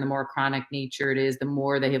longer and the more chronic nature it is, the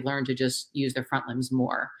more they have learned to just use their front limbs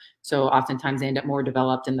more. So oftentimes they end up more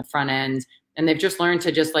developed in the front end, and they've just learned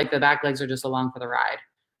to just, like, the back legs are just along for the ride.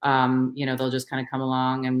 You know, they'll just kind of come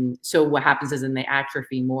along. And so what happens is then they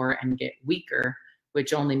atrophy more and get weaker,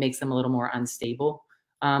 which only makes them a little more unstable.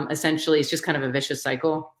 Essentially, it's just kind of a vicious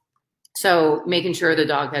cycle. So making sure the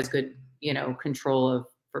dog has good, you know, control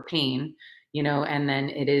for pain, you know, and then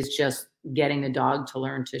it is just getting the dog to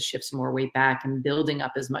learn to shift some more weight back and building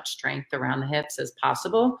up as much strength around the hips as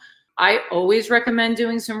possible. I always recommend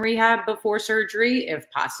doing some rehab before surgery if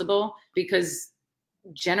possible, because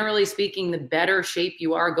generally speaking, the better shape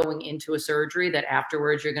you are going into a surgery, that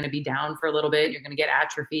afterwards you're going to be down for a little bit, you're going to get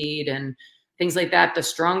atrophied and things like that. The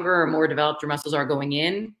stronger or more developed your muscles are going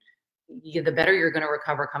in, the better you're going to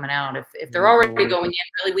recover coming out. If they're already going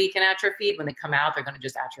in really weak and atrophied, when they come out, they're going to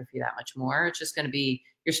just atrophy that much more. It's just going to be,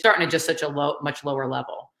 you're starting at just such a much lower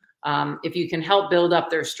level. If you can help build up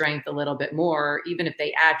their strength a little bit more, even if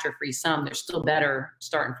they atrophy some, they're still better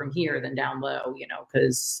starting from here than down low, you know,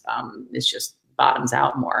 because it's just bottoms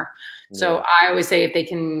out more. Yeah. So I always say if they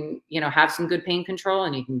can, you know, have some good pain control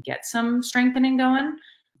and you can get some strengthening going,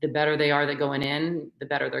 the better they are that going in, the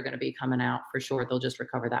better they're going to be coming out for sure. They'll just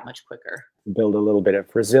recover that much quicker. Build a little bit of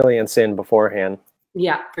resilience in beforehand.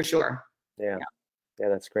 Yeah, for sure. Yeah,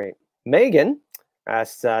 that's great. Megan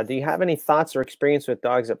asks, do you have any thoughts or experience with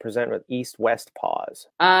dogs that present with east-west paws?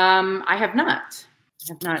 I have not.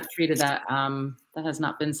 I have not treated that. That has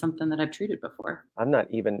not been something that I've treated before. I'm not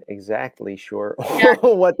even exactly sure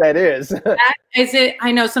what that is. Is it?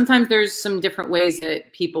 I know sometimes there's some different ways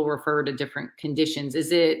that people refer to different conditions.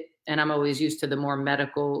 Is it? And I'm always used to the more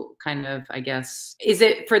medical kind of, I guess. Is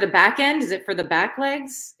it for the back end? Is it for the back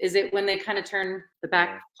legs? Is it when they kind of turn, the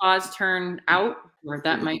back paws turn out? Or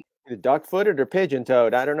that might. Duck-footed or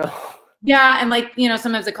pigeon-toed? I don't know. Yeah, and like, you know,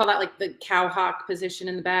 sometimes they call that like the cowhawk position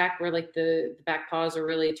in the back, where like the back paws are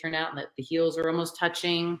really turned out and that the heels are almost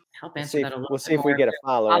touching. Help answer that a little bit. We'll see if we get a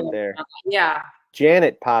follow-up there. Yeah.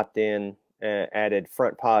 Janet popped in, added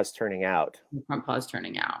front paws turning out. Front paws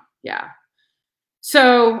turning out, yeah.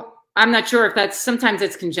 So I'm not sure if that's, sometimes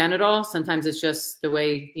it's congenital, sometimes it's just the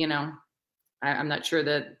way, you know, I'm not sure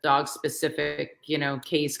the dog specific, you know,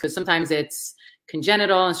 case, because sometimes it's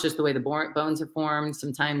congenital, it's just the way the bones are formed.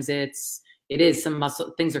 Sometimes it is some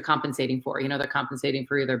muscle things are compensating for, you know, they're compensating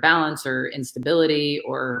for either balance or instability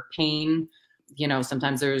or pain. You know,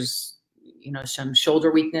 sometimes there's, you know, some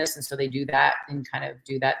shoulder weakness, and so they do that and kind of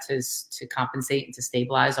do that to compensate and to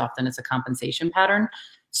stabilize. Often it's a compensation pattern.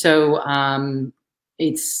 So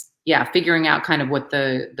it's, yeah, figuring out kind of what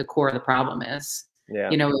the core of the problem is. Yeah.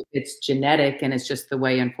 You know, if it's genetic and it's just the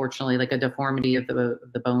way, unfortunately, like a deformity of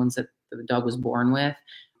the bones that the dog was born with,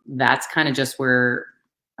 that's kind of just where,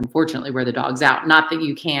 unfortunately, where the dog's out. Not that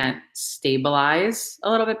you can't stabilize a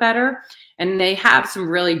little bit better. And they have some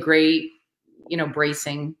really great, you know,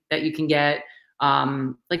 bracing that you can get,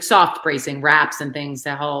 like soft bracing, wraps and things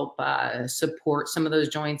to help support some of those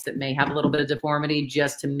joints that may have a little bit of deformity,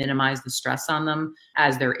 just to minimize the stress on them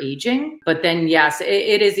as they're aging. But then, yes,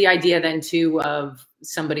 it is the idea then too of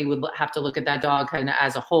somebody would have to look at that dog kind of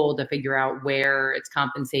as a whole to figure out where it's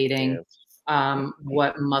compensating. Yeah.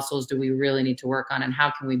 What muscles do we really need to work on, and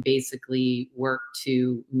how can we basically work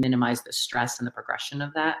to minimize the stress and the progression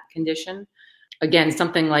of that condition? Again,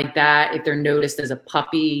 something like that, if they're noticed as a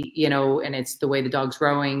puppy, you know, and it's the way the dog's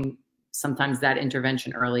growing, sometimes that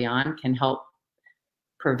intervention early on can help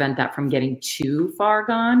prevent that from getting too far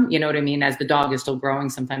gone. You know what I mean? As the dog is still growing,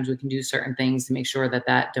 sometimes we can do certain things to make sure that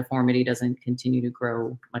that deformity doesn't continue to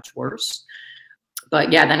grow much worse.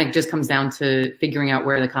 But yeah, then it just comes down to figuring out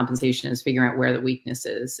where the compensation is, figuring out where the weakness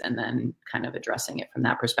is, and then kind of addressing it from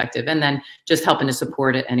that perspective. And then just helping to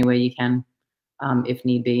support it any way you can. If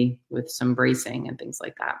need be, with some bracing and things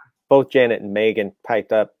like that. Both Janet and Megan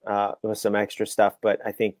piped up with some extra stuff, but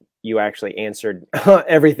I think you actually answered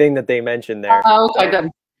everything that they mentioned there. Oh, okay, good.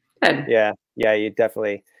 Good. Yeah, you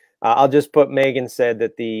definitely. I'll just put, Megan said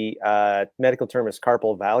that the medical term is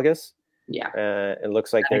carpal valgus. Yeah. It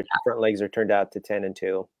looks like their front legs are turned out to 10 and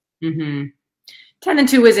 2. Mm-hmm. 10 and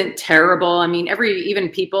 2 isn't terrible. I mean, even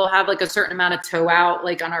people have like a certain amount of toe out,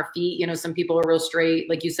 like on our feet. You know, some people are real straight,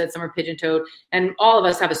 like you said, some are pigeon toed, and all of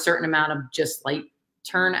us have a certain amount of just light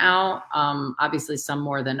turn out. Obviously some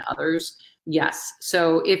more than others. Yes.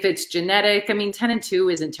 So if it's genetic, I mean, 10 and 2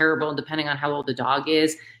 isn't terrible. And depending on how old the dog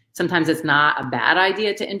is, sometimes it's not a bad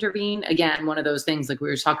idea to intervene. Again, one of those things, like we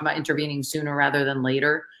were talking about, intervening sooner rather than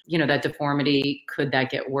later. You know, that deformity, could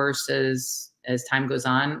that get worse as time goes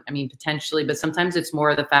on? I mean, potentially, but sometimes it's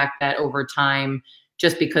more the fact that over time,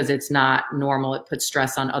 just because it's not normal, it puts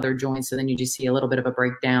stress on other joints. So then you just see a little bit of a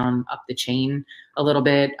breakdown up the chain a little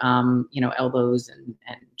bit, you know, elbows and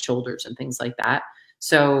shoulders and things like that.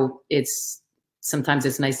 So sometimes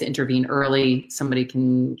it's nice to intervene early. Somebody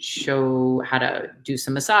can show how to do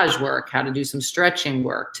some massage work, how to do some stretching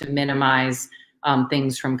work to minimize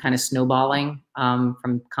things from kind of snowballing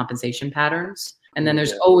from compensation patterns. And then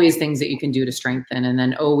there's always things that you can do to strengthen, and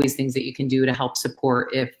then always things that you can do to help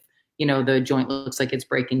support if, you know, the joint looks like it's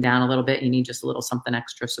breaking down a little bit, you need just a little something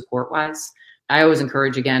extra support wise. I always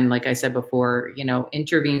encourage, again, like I said before, you know,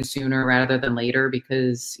 intervene sooner rather than later,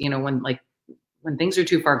 because, you know, when things are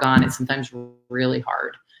too far gone, it's sometimes really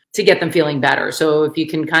hard to get them feeling better. So if you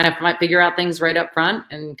can kind of figure out things right up front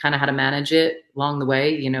and kind of how to manage it along the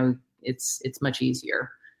way, you know, it's much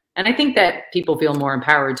easier. And I think that people feel more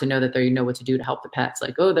empowered to know that they know what to do to help the pets.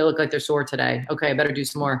 Like, oh, they look like they're sore today. Okay, I better do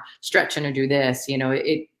some more stretching or do this. You know,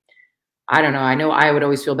 I don't know. I know I would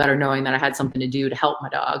always feel better knowing that I had something to do to help my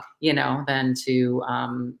dog, you know, than to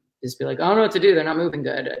just be like, oh, I don't know what to do. They're not moving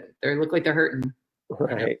good. They look like they're hurting.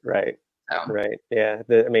 Right, You know? right. So. Right. Yeah.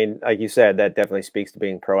 I mean, like you said, that definitely speaks to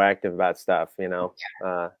being proactive about stuff, you know.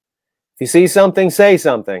 If you see something, say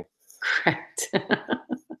something. Correct.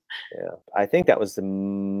 Yeah. I think that was the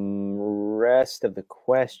rest of the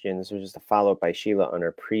questions. It was just a follow-up by Sheila on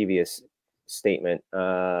her previous statement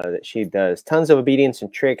that she does tons of obedience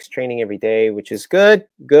and tricks training every day, which is good.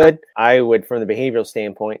 I would, from the behavioral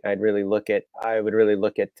standpoint, I would really look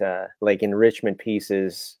at like enrichment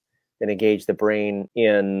pieces and engage the brain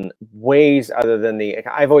in ways other than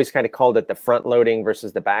I've always kind of called it the front loading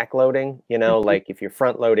versus the back loading, you know, like if you're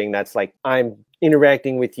front loading, that's like I'm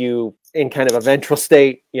interacting with you in kind of a ventral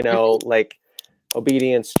state, you know, like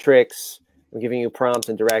obedience, tricks, I'm giving you prompts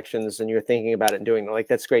and directions and you're thinking about it and doing it. Like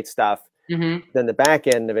that's great stuff. Then the back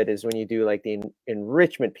end of it is when you do like the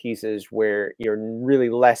enrichment pieces where you're really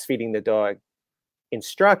less feeding the dog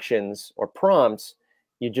instructions or prompts,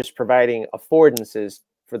 you're just providing affordances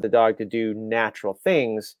for the dog to do natural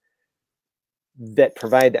things that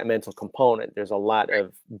provide that mental component. There's a lot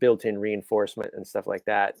of built-in reinforcement and stuff like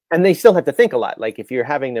that. And they still have to think a lot. Like if you're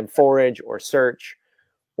having them forage or search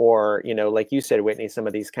or, you know, like you said, Whitney, some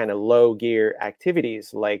of these kind of low gear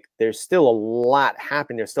activities, like there's still a lot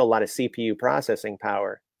happening. There's still a lot of CPU processing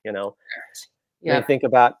power, you know. Yeah. And think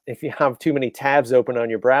about if you have too many tabs open on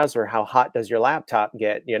your browser, how hot does your laptop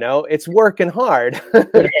get? You know, it's working hard.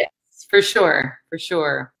 For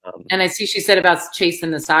sure. And I see she said about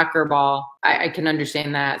chasing the soccer ball. I can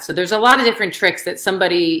understand that. So there's a lot of different tricks that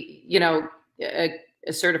somebody, you know, a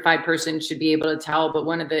certified person should be able to tell. But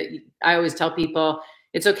I always tell people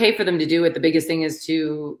it's okay for them to do it. The biggest thing is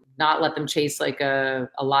to not let them chase like a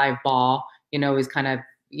live ball, you know, is kind of,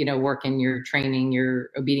 you know, work in your training, your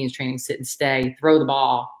obedience training, sit and stay, throw the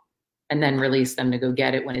ball, and then release them to go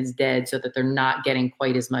get it when it's dead so that they're not getting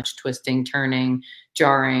quite as much twisting, turning,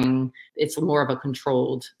 jarring. It's more of a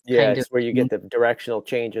controlled kind of where you get the directional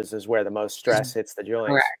changes is where the most stress hits the joints.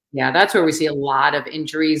 Correct. Yeah, that's where we see a lot of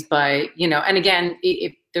injuries. But, you know, and again,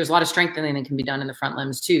 there's a lot of strengthening that can be done in the front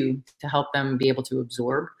limbs too to help them be able to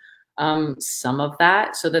absorb some of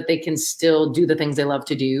that so that they can still do the things they love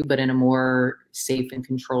to do, but in a more safe and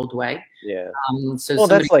controlled way. Yeah. So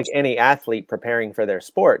that's like any athlete preparing for their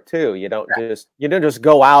sport too. You don't just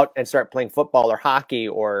go out and start playing football or hockey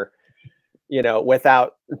or, you know,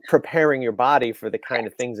 without preparing your body for the kind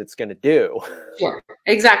of things it's going to do. Sure.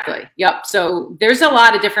 Exactly. Yep. So there's a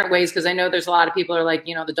lot of different ways because I know there's a lot of people are like,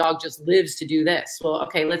 you know, the dog just lives to do this. Well,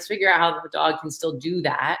 okay, let's figure out how the dog can still do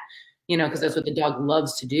that. You know, because that's what the dog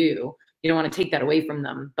loves to do. You don't want to take that away from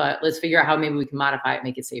them, but let's figure out how maybe we can modify it,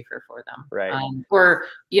 make it safer for them. Right. Or,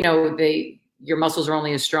 you know, your muscles are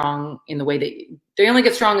only as strong in the way that they only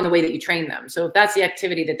get strong in the way that you train them. So if that's the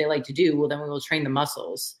activity that they like to do, well, then we will train the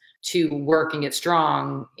muscles to work and get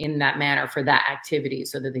strong in that manner for that activity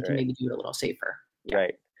so that they can maybe do it a little safer. Yeah.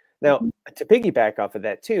 Right. Now, to piggyback off of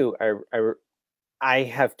that too, I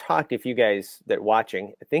have talked, if you guys that are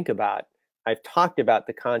watching think about, I've talked about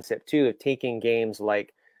the concept too of taking games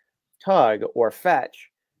like tug or fetch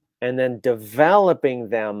and then developing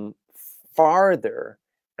them farther.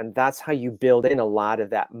 And that's how you build in a lot of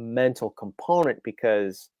that mental component,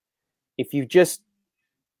 because if you just,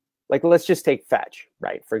 like, let's just take fetch,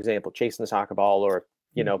 right? For example, chasing the soccer ball, or,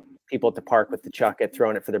 you know, people at the park with the chucket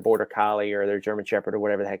throwing it for their border collie or their German shepherd or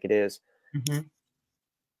whatever the heck it is.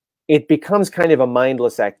 It becomes kind of a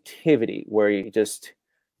mindless activity where you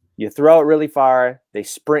throw it really far, they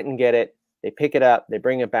sprint and get it, they pick it up, they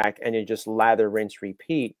bring it back, and you just lather, rinse,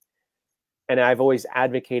 repeat. And I've always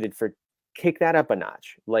advocated for kick that up a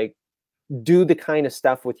notch. Like, do the kind of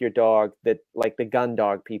stuff with your dog that like the gun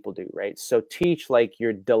dog people do, right? So teach like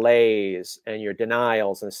your delays and your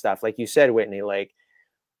denials and stuff. Like you said, Whitney, like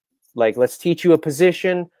let's teach you a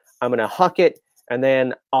position. I'm going to huck it and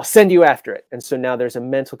then I'll send you after it. And so now there's a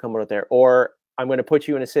mental component there. Or I'm going to put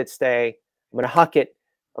you in a sit stay. I'm going to huck it.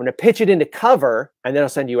 I'm going to pitch it into cover and then I'll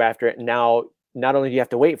send you after it. And now not only do you have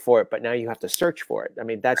to wait for it, but now you have to search for it. I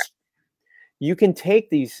mean, you can take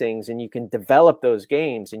these things and you can develop those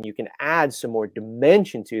games and you can add some more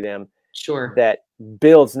dimension to them. Sure. That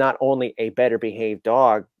builds not only a better behaved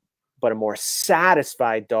dog, but a more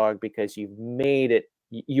satisfied dog, because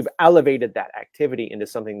you've elevated that activity into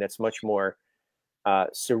something that's much more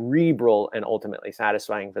cerebral and ultimately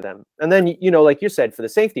satisfying for them. And then, you know, like you said, for the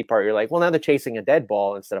safety part, you're like, well, now they're chasing a dead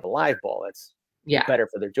ball instead of a live ball. That's better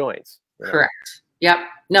for their joints. You know? Correct. Yep.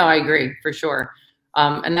 No, I agree for sure.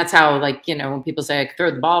 And that's how, like, you know, when people say I could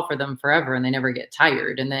throw the ball for them forever and they never get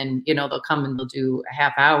tired. And then, you know, they'll come and they'll do a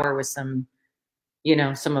half hour with some, you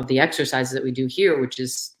know, some of the exercises that we do here, which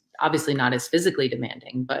is obviously not as physically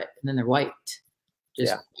demanding, but then they're wiped.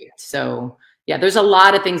 Just so yeah, there's a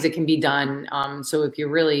lot of things that can be done. So if you're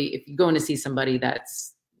going to see somebody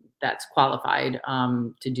that's qualified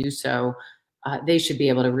to do so, they should be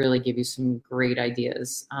able to really give you some great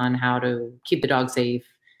ideas on how to keep the dog safe,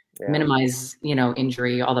 minimize, you know,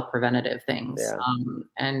 injury, all the preventative things.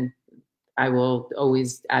 And I will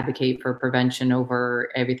always advocate for prevention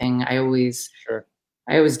over everything. I always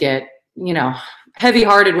get, you know,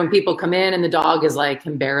 heavy-hearted when people come in and the dog is like,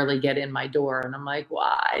 can barely get in my door. And I'm like,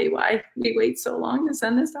 why we wait so long to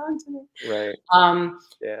send this dog to me? Right.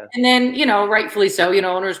 And then, you know, rightfully so, you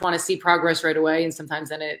know, owners want to see progress right away. And sometimes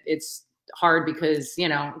then it's hard because, you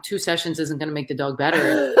know, 2 sessions isn't going to make the dog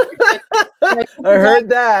better. I heard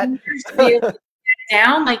that.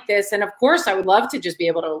 Down like this. And of course I would love to just be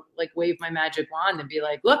able to like wave my magic wand and be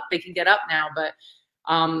like, look, they can get up now. But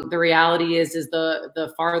the reality is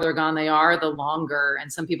the farther gone they are, the longer.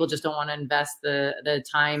 And some people just don't want to invest the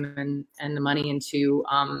time and the money into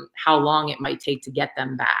how long it might take to get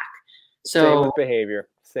them back. So same with behavior.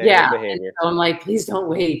 Same with behavior. So I'm like, please don't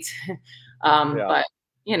wait. But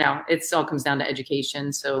you know, it all comes down to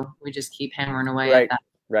education. So we just keep hammering away at that.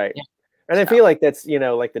 Right. Yeah. And I feel like that's, you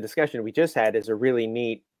know, like the discussion we just had is a really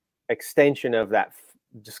neat extension of that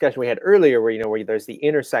discussion we had earlier where, you know, where there's the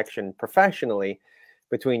intersection professionally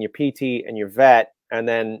between your PT and your vet. And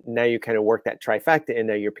then now you kind of work that trifecta in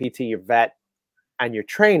there, your PT, your vet, and your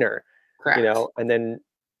trainer. Correct. You know, and then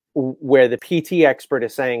where the PT expert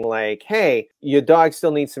is saying like, hey, your dog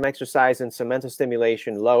still needs some exercise and some mental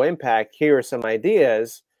stimulation, low impact. Here are some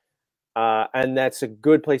ideas. And that's a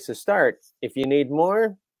good place to start. If you need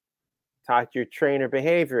more, talk to your trainer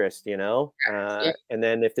behaviorist, you know, and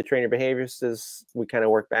then if the trainer behaviorist is, we kind of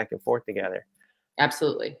work back and forth together.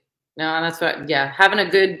 Absolutely. No, and that's what, having a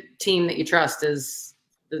good team that you trust is,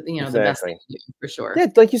 you know, the best thing to do, for sure. Yeah,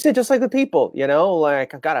 like you said, just like with people, you know,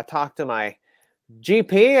 like I've got to talk to my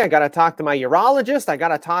GP, I got to talk to my urologist, I got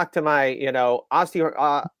to talk to my, you know,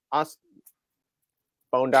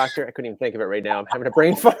 bone doctor. I couldn't even think of it right now. I'm having a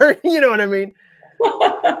brain fart. You know what I mean?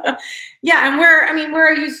 And where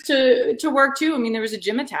I used to work too. I mean, there was a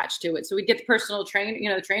gym attached to it. So we'd get the personal trainer, you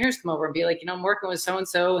know, the trainers come over and be like, you know, I'm working with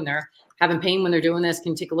so-and-so and they're having pain when they're doing this.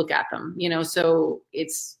 Can you take a look at them? You know, so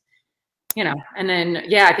it's, you know, and then,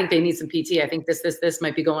 I think they need some PT. I think this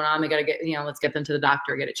might be going on. They got to get, you know, let's get them to the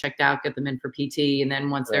doctor, get it checked out, get them in for PT. And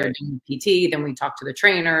then once they're doing PT, then we talk to the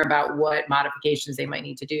trainer about what modifications they might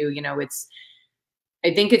need to do. You know,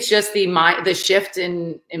 I think it's just the shift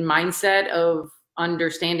in mindset of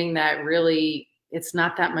understanding that really it's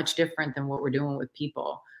not that much different than what we're doing with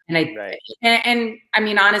people. And and I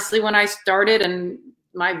mean, honestly, when I started and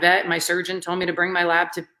my surgeon told me to bring my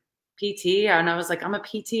lab to PT, and I was like, I'm a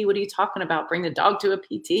PT. What are you talking about? Bring the dog to a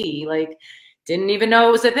PT. Like, didn't even know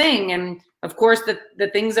it was a thing. And of course, the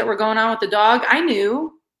things that were going on with the dog, I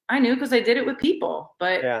knew because I did it with people,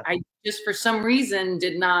 but I just, for some reason,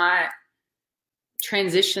 did not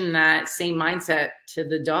transition that same mindset to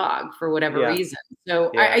the dog for whatever reason.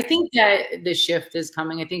 So I think that the shift is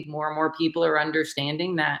coming. I think more and more people are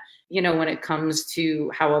understanding that, you know, when it comes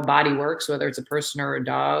to how a body works, whether it's a person or a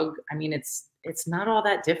dog, I mean, it's not all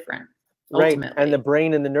that different. Ultimately. Right. And the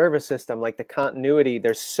brain and the nervous system, like the continuity,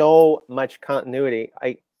 there's so much continuity.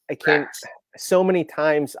 I can't, so many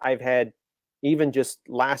times I've had, even just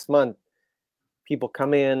last month, people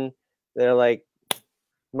come in, they're like,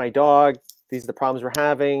 my dog, these are the problems we're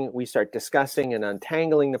having. We start discussing and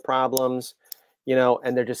untangling the problems, you know,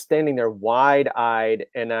 and they're just standing there wide-eyed.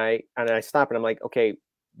 And I stop and I'm like, okay,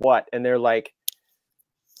 what? And they're like,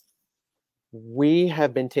 we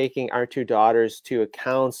have been taking our 2 daughters to a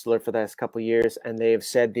counselor for the last couple of years, and they have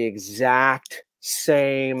said the exact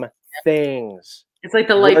same things. It's like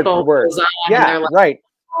the light bulb goes on. Yeah, and they're like, right.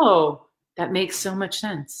 Oh, that makes so much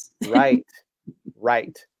sense. Right.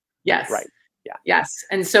 Yes. Right. Yeah. Yes.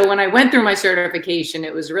 And so when I went through my certification,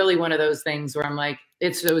 it was really one of those things where I'm like,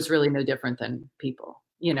 it was really no different than people,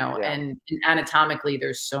 you know, and anatomically,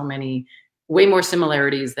 there's so many, way more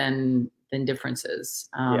similarities than differences.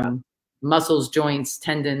 Muscles, joints,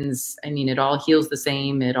 tendons. I mean, it all heals the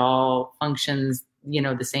same. It all functions, you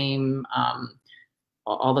know, the same.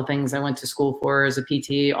 All the things I went to school for as a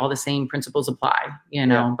PT, all the same principles apply, you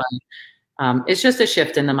know, but it's just a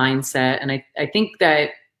shift in the mindset. And I think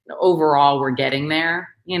that overall we're getting there,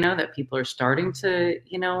 you know, that people are starting to,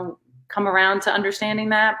 you know, come around to understanding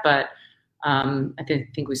that. But I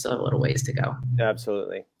think we still have a little ways to go.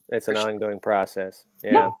 Absolutely. It's an ongoing process.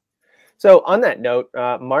 Yeah. Yeah. So on that note,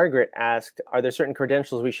 Margaret asked, are there certain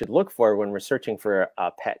credentials we should look for when we're searching for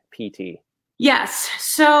a pet PT? Yes.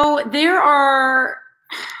 So there are,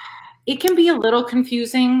 it can be a little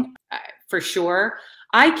confusing for sure.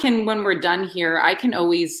 I can, when we're done here, I can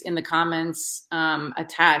always in the comments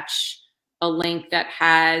attach a link that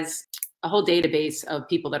has a whole database of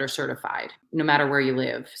people that are certified, no matter where you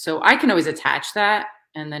live. So I can always attach that.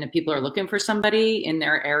 And then if people are looking for somebody in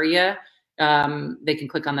their area, they can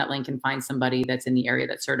click on that link and find somebody that's in the area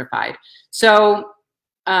that's certified. So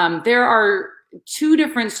there are 2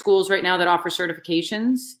 different schools right now that offer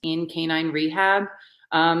certifications in canine rehab.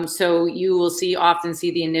 So you will often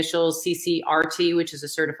see the initials CCRT, which is a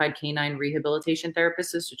certified canine rehabilitation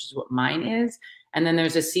therapist, which is what mine is. And then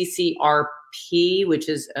there's a CCRP, which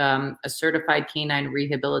is a certified canine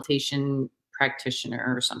rehabilitation practitioner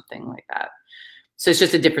or something like that. So it's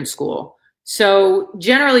just a different school. So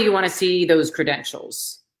generally you want to see those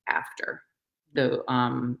credentials after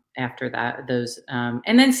that,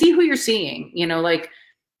 and then see who you're seeing, you know, like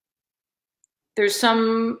there's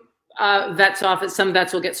some vets office, some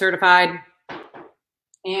vets will get certified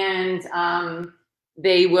and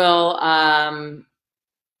they will,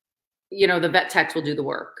 you know, the vet techs will do the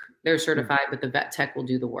work. They're certified, but the vet tech will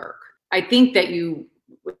do the work. I think that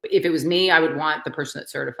if it was me, I would want the person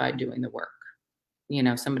that's certified doing the work. You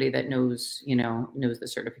know, somebody that knows, you know, knows the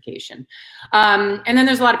certification. And then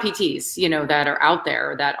there's a lot of PTs, you know, that are out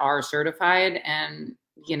there that are certified. And,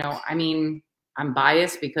 you know, I mean, I'm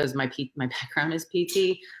biased because my background is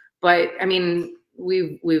PT, but I mean,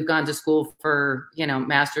 we've gone to school for, you know,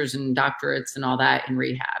 masters and doctorates and all that in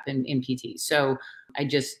rehab and in PT. So I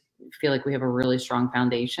just feel like we have a really strong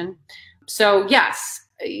foundation. So yes,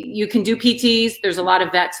 you can do PTs. There's a lot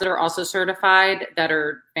of vets that are also certified that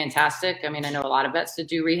are fantastic. I mean, I know a lot of vets that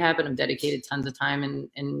do rehab and have dedicated tons of time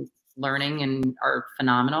in learning and are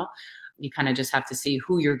phenomenal. You kind of just have to see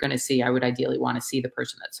who you're going to see. I would ideally want to see the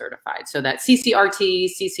person that's certified. So that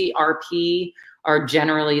CCRT, CCRP are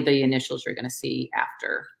generally the initials you're going to see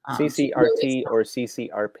after. CCRT or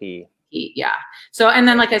CCRP. Yeah. So, and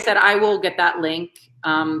then, like I said, I will get that link.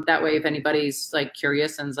 That way, if anybody's like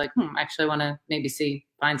curious and is like, actually I want to maybe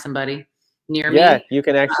find somebody near me. Yeah, you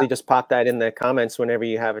can actually just pop that in the comments whenever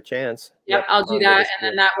you have a chance. Yep, I'll do that. And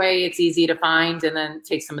then that way it's easy to find and then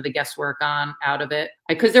take some of the guesswork out of it.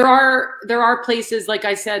 Because there are places, like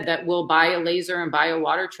I said, that will buy a laser and buy a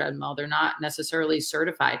water treadmill. They're not necessarily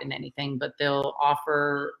certified in anything, but they'll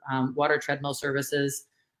offer water treadmill services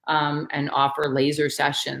and offer laser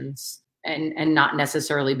sessions and not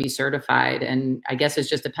necessarily be certified. And I guess it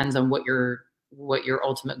just depends on what your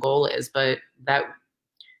ultimate goal is, but that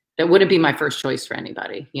wouldn't be my first choice for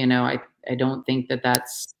anybody. You know, I don't think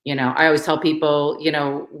that's, you know, I always tell people, you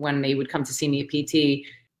know, when they would come to see me at PT,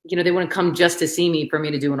 you know, they wouldn't come just to see me for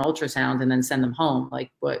me to do an ultrasound and then send them home.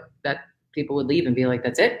 Like that people would leave and be like,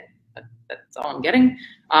 that's it. That's all I'm getting.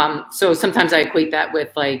 So sometimes I equate that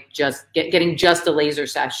with like just getting just a laser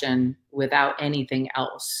session without anything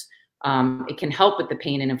else. It can help with the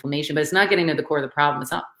pain and inflammation, but it's not getting to the core of the problem.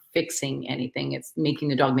 It's not fixing anything. It's making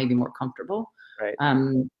the dog maybe more comfortable. Right.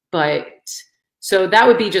 But so that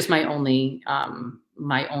would be just my only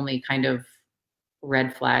kind of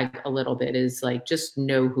red flag a little bit is like, just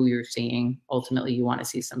know who you're seeing. Ultimately, you want to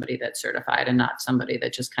see somebody that's certified and not somebody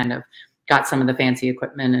that just kind of got some of the fancy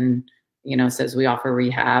equipment and, you know, says we offer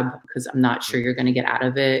rehab, because I'm not sure you're going to get out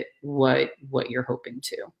of it what you're hoping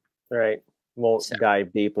to. Right. Won't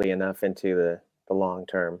dive deeply enough into the long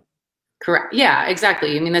term. Correct. Yeah,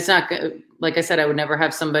 exactly. I mean, that's not, like I said, I would never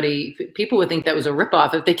have people would think that was a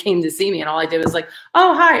ripoff if they came to see me and all I did was like,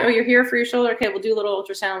 oh, hi, oh, you're here for your shoulder. Okay, we'll do a little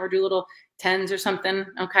ultrasound. We'll do little TENS or something.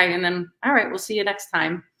 Okay. And then, all right, we'll see you next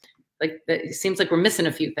time. Like, it seems like we're missing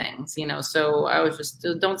a few things, you know? So I was just,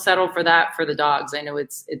 don't settle for that for the dogs. I know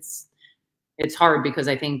it's hard because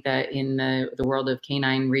I think that in the world of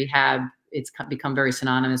canine rehab, it's become very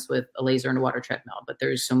synonymous with a laser and a water treadmill, but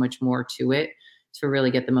there's so much more to it to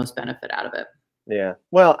really get the most benefit out of it. Yeah.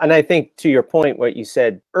 Well, and I think to your point, what you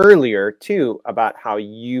said earlier too, about how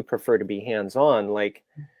you prefer to be hands-on, like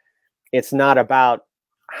it's not about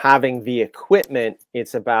having the equipment.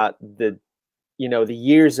 It's about the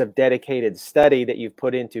years of dedicated study that you've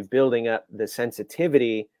put into building up the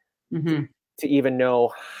sensitivity to even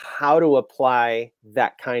know how to apply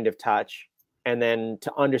that kind of touch, and then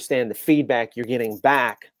to understand the feedback you're getting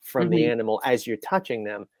back from the animal as you're touching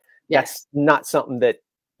them. That's not something that,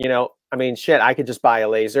 you know, I mean, shit, I could just buy a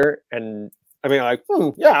laser and I mean, like,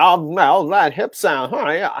 yeah, well, that hip sound, huh?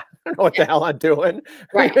 Yeah, I don't know what the hell I'm doing,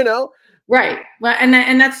 Right. you know? Right. Well,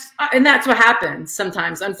 and that's what happens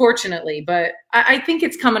sometimes, unfortunately. But I think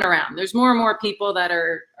it's coming around. There's more and more people that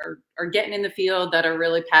are getting in the field, that are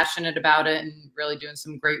really passionate about it and really doing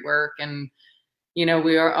some great work. And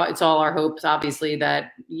it's all our hopes, obviously,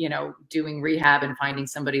 that doing rehab and finding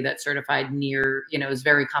somebody that's certified near is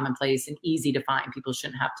very commonplace and easy to find. People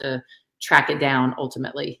shouldn't have to track it down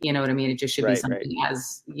ultimately. You know what I mean? It just should be something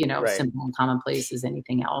as simple and commonplace as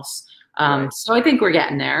anything else. So I think we're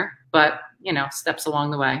getting there, but steps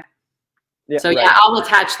along the way. Yeah, so yeah, I'll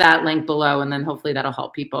attach that link below, and then hopefully that'll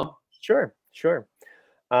help people. Sure.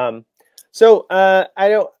 So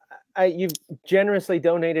you've generously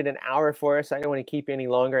donated an hour for us. I don't want to keep you any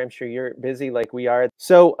longer. I'm sure you're busy like we are.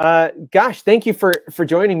 So gosh, thank you for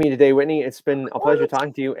joining me today, Whitney. It's been a pleasure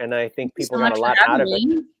talking to you, and I think people got a lot out of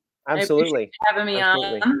it. Absolutely. Having me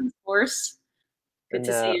on, of course. Good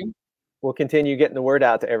to see you. We'll continue getting the word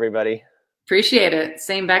out to everybody. Appreciate it.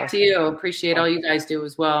 Same back to you. Appreciate all you guys do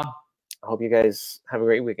as well. I hope you guys have a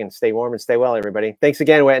great weekend. Stay warm and stay well, everybody. Thanks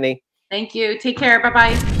again, Whitney. Thank you. Take care.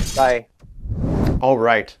 Bye-bye. Bye. All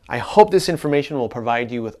right. I hope this information will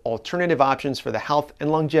provide you with alternative options for the health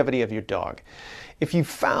and longevity of your dog. If you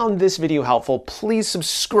found this video helpful, please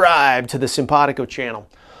subscribe to the Simpawtico channel.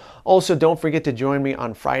 Also, don't forget to join me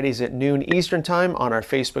on Fridays at noon Eastern Time on our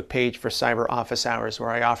Facebook page for Cyber Office Hours,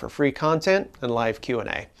 where I offer free content and live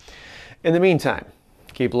Q&A. In the meantime,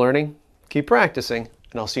 keep learning, keep practicing,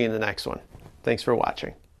 and I'll see you in the next one. Thanks for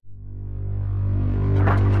watching.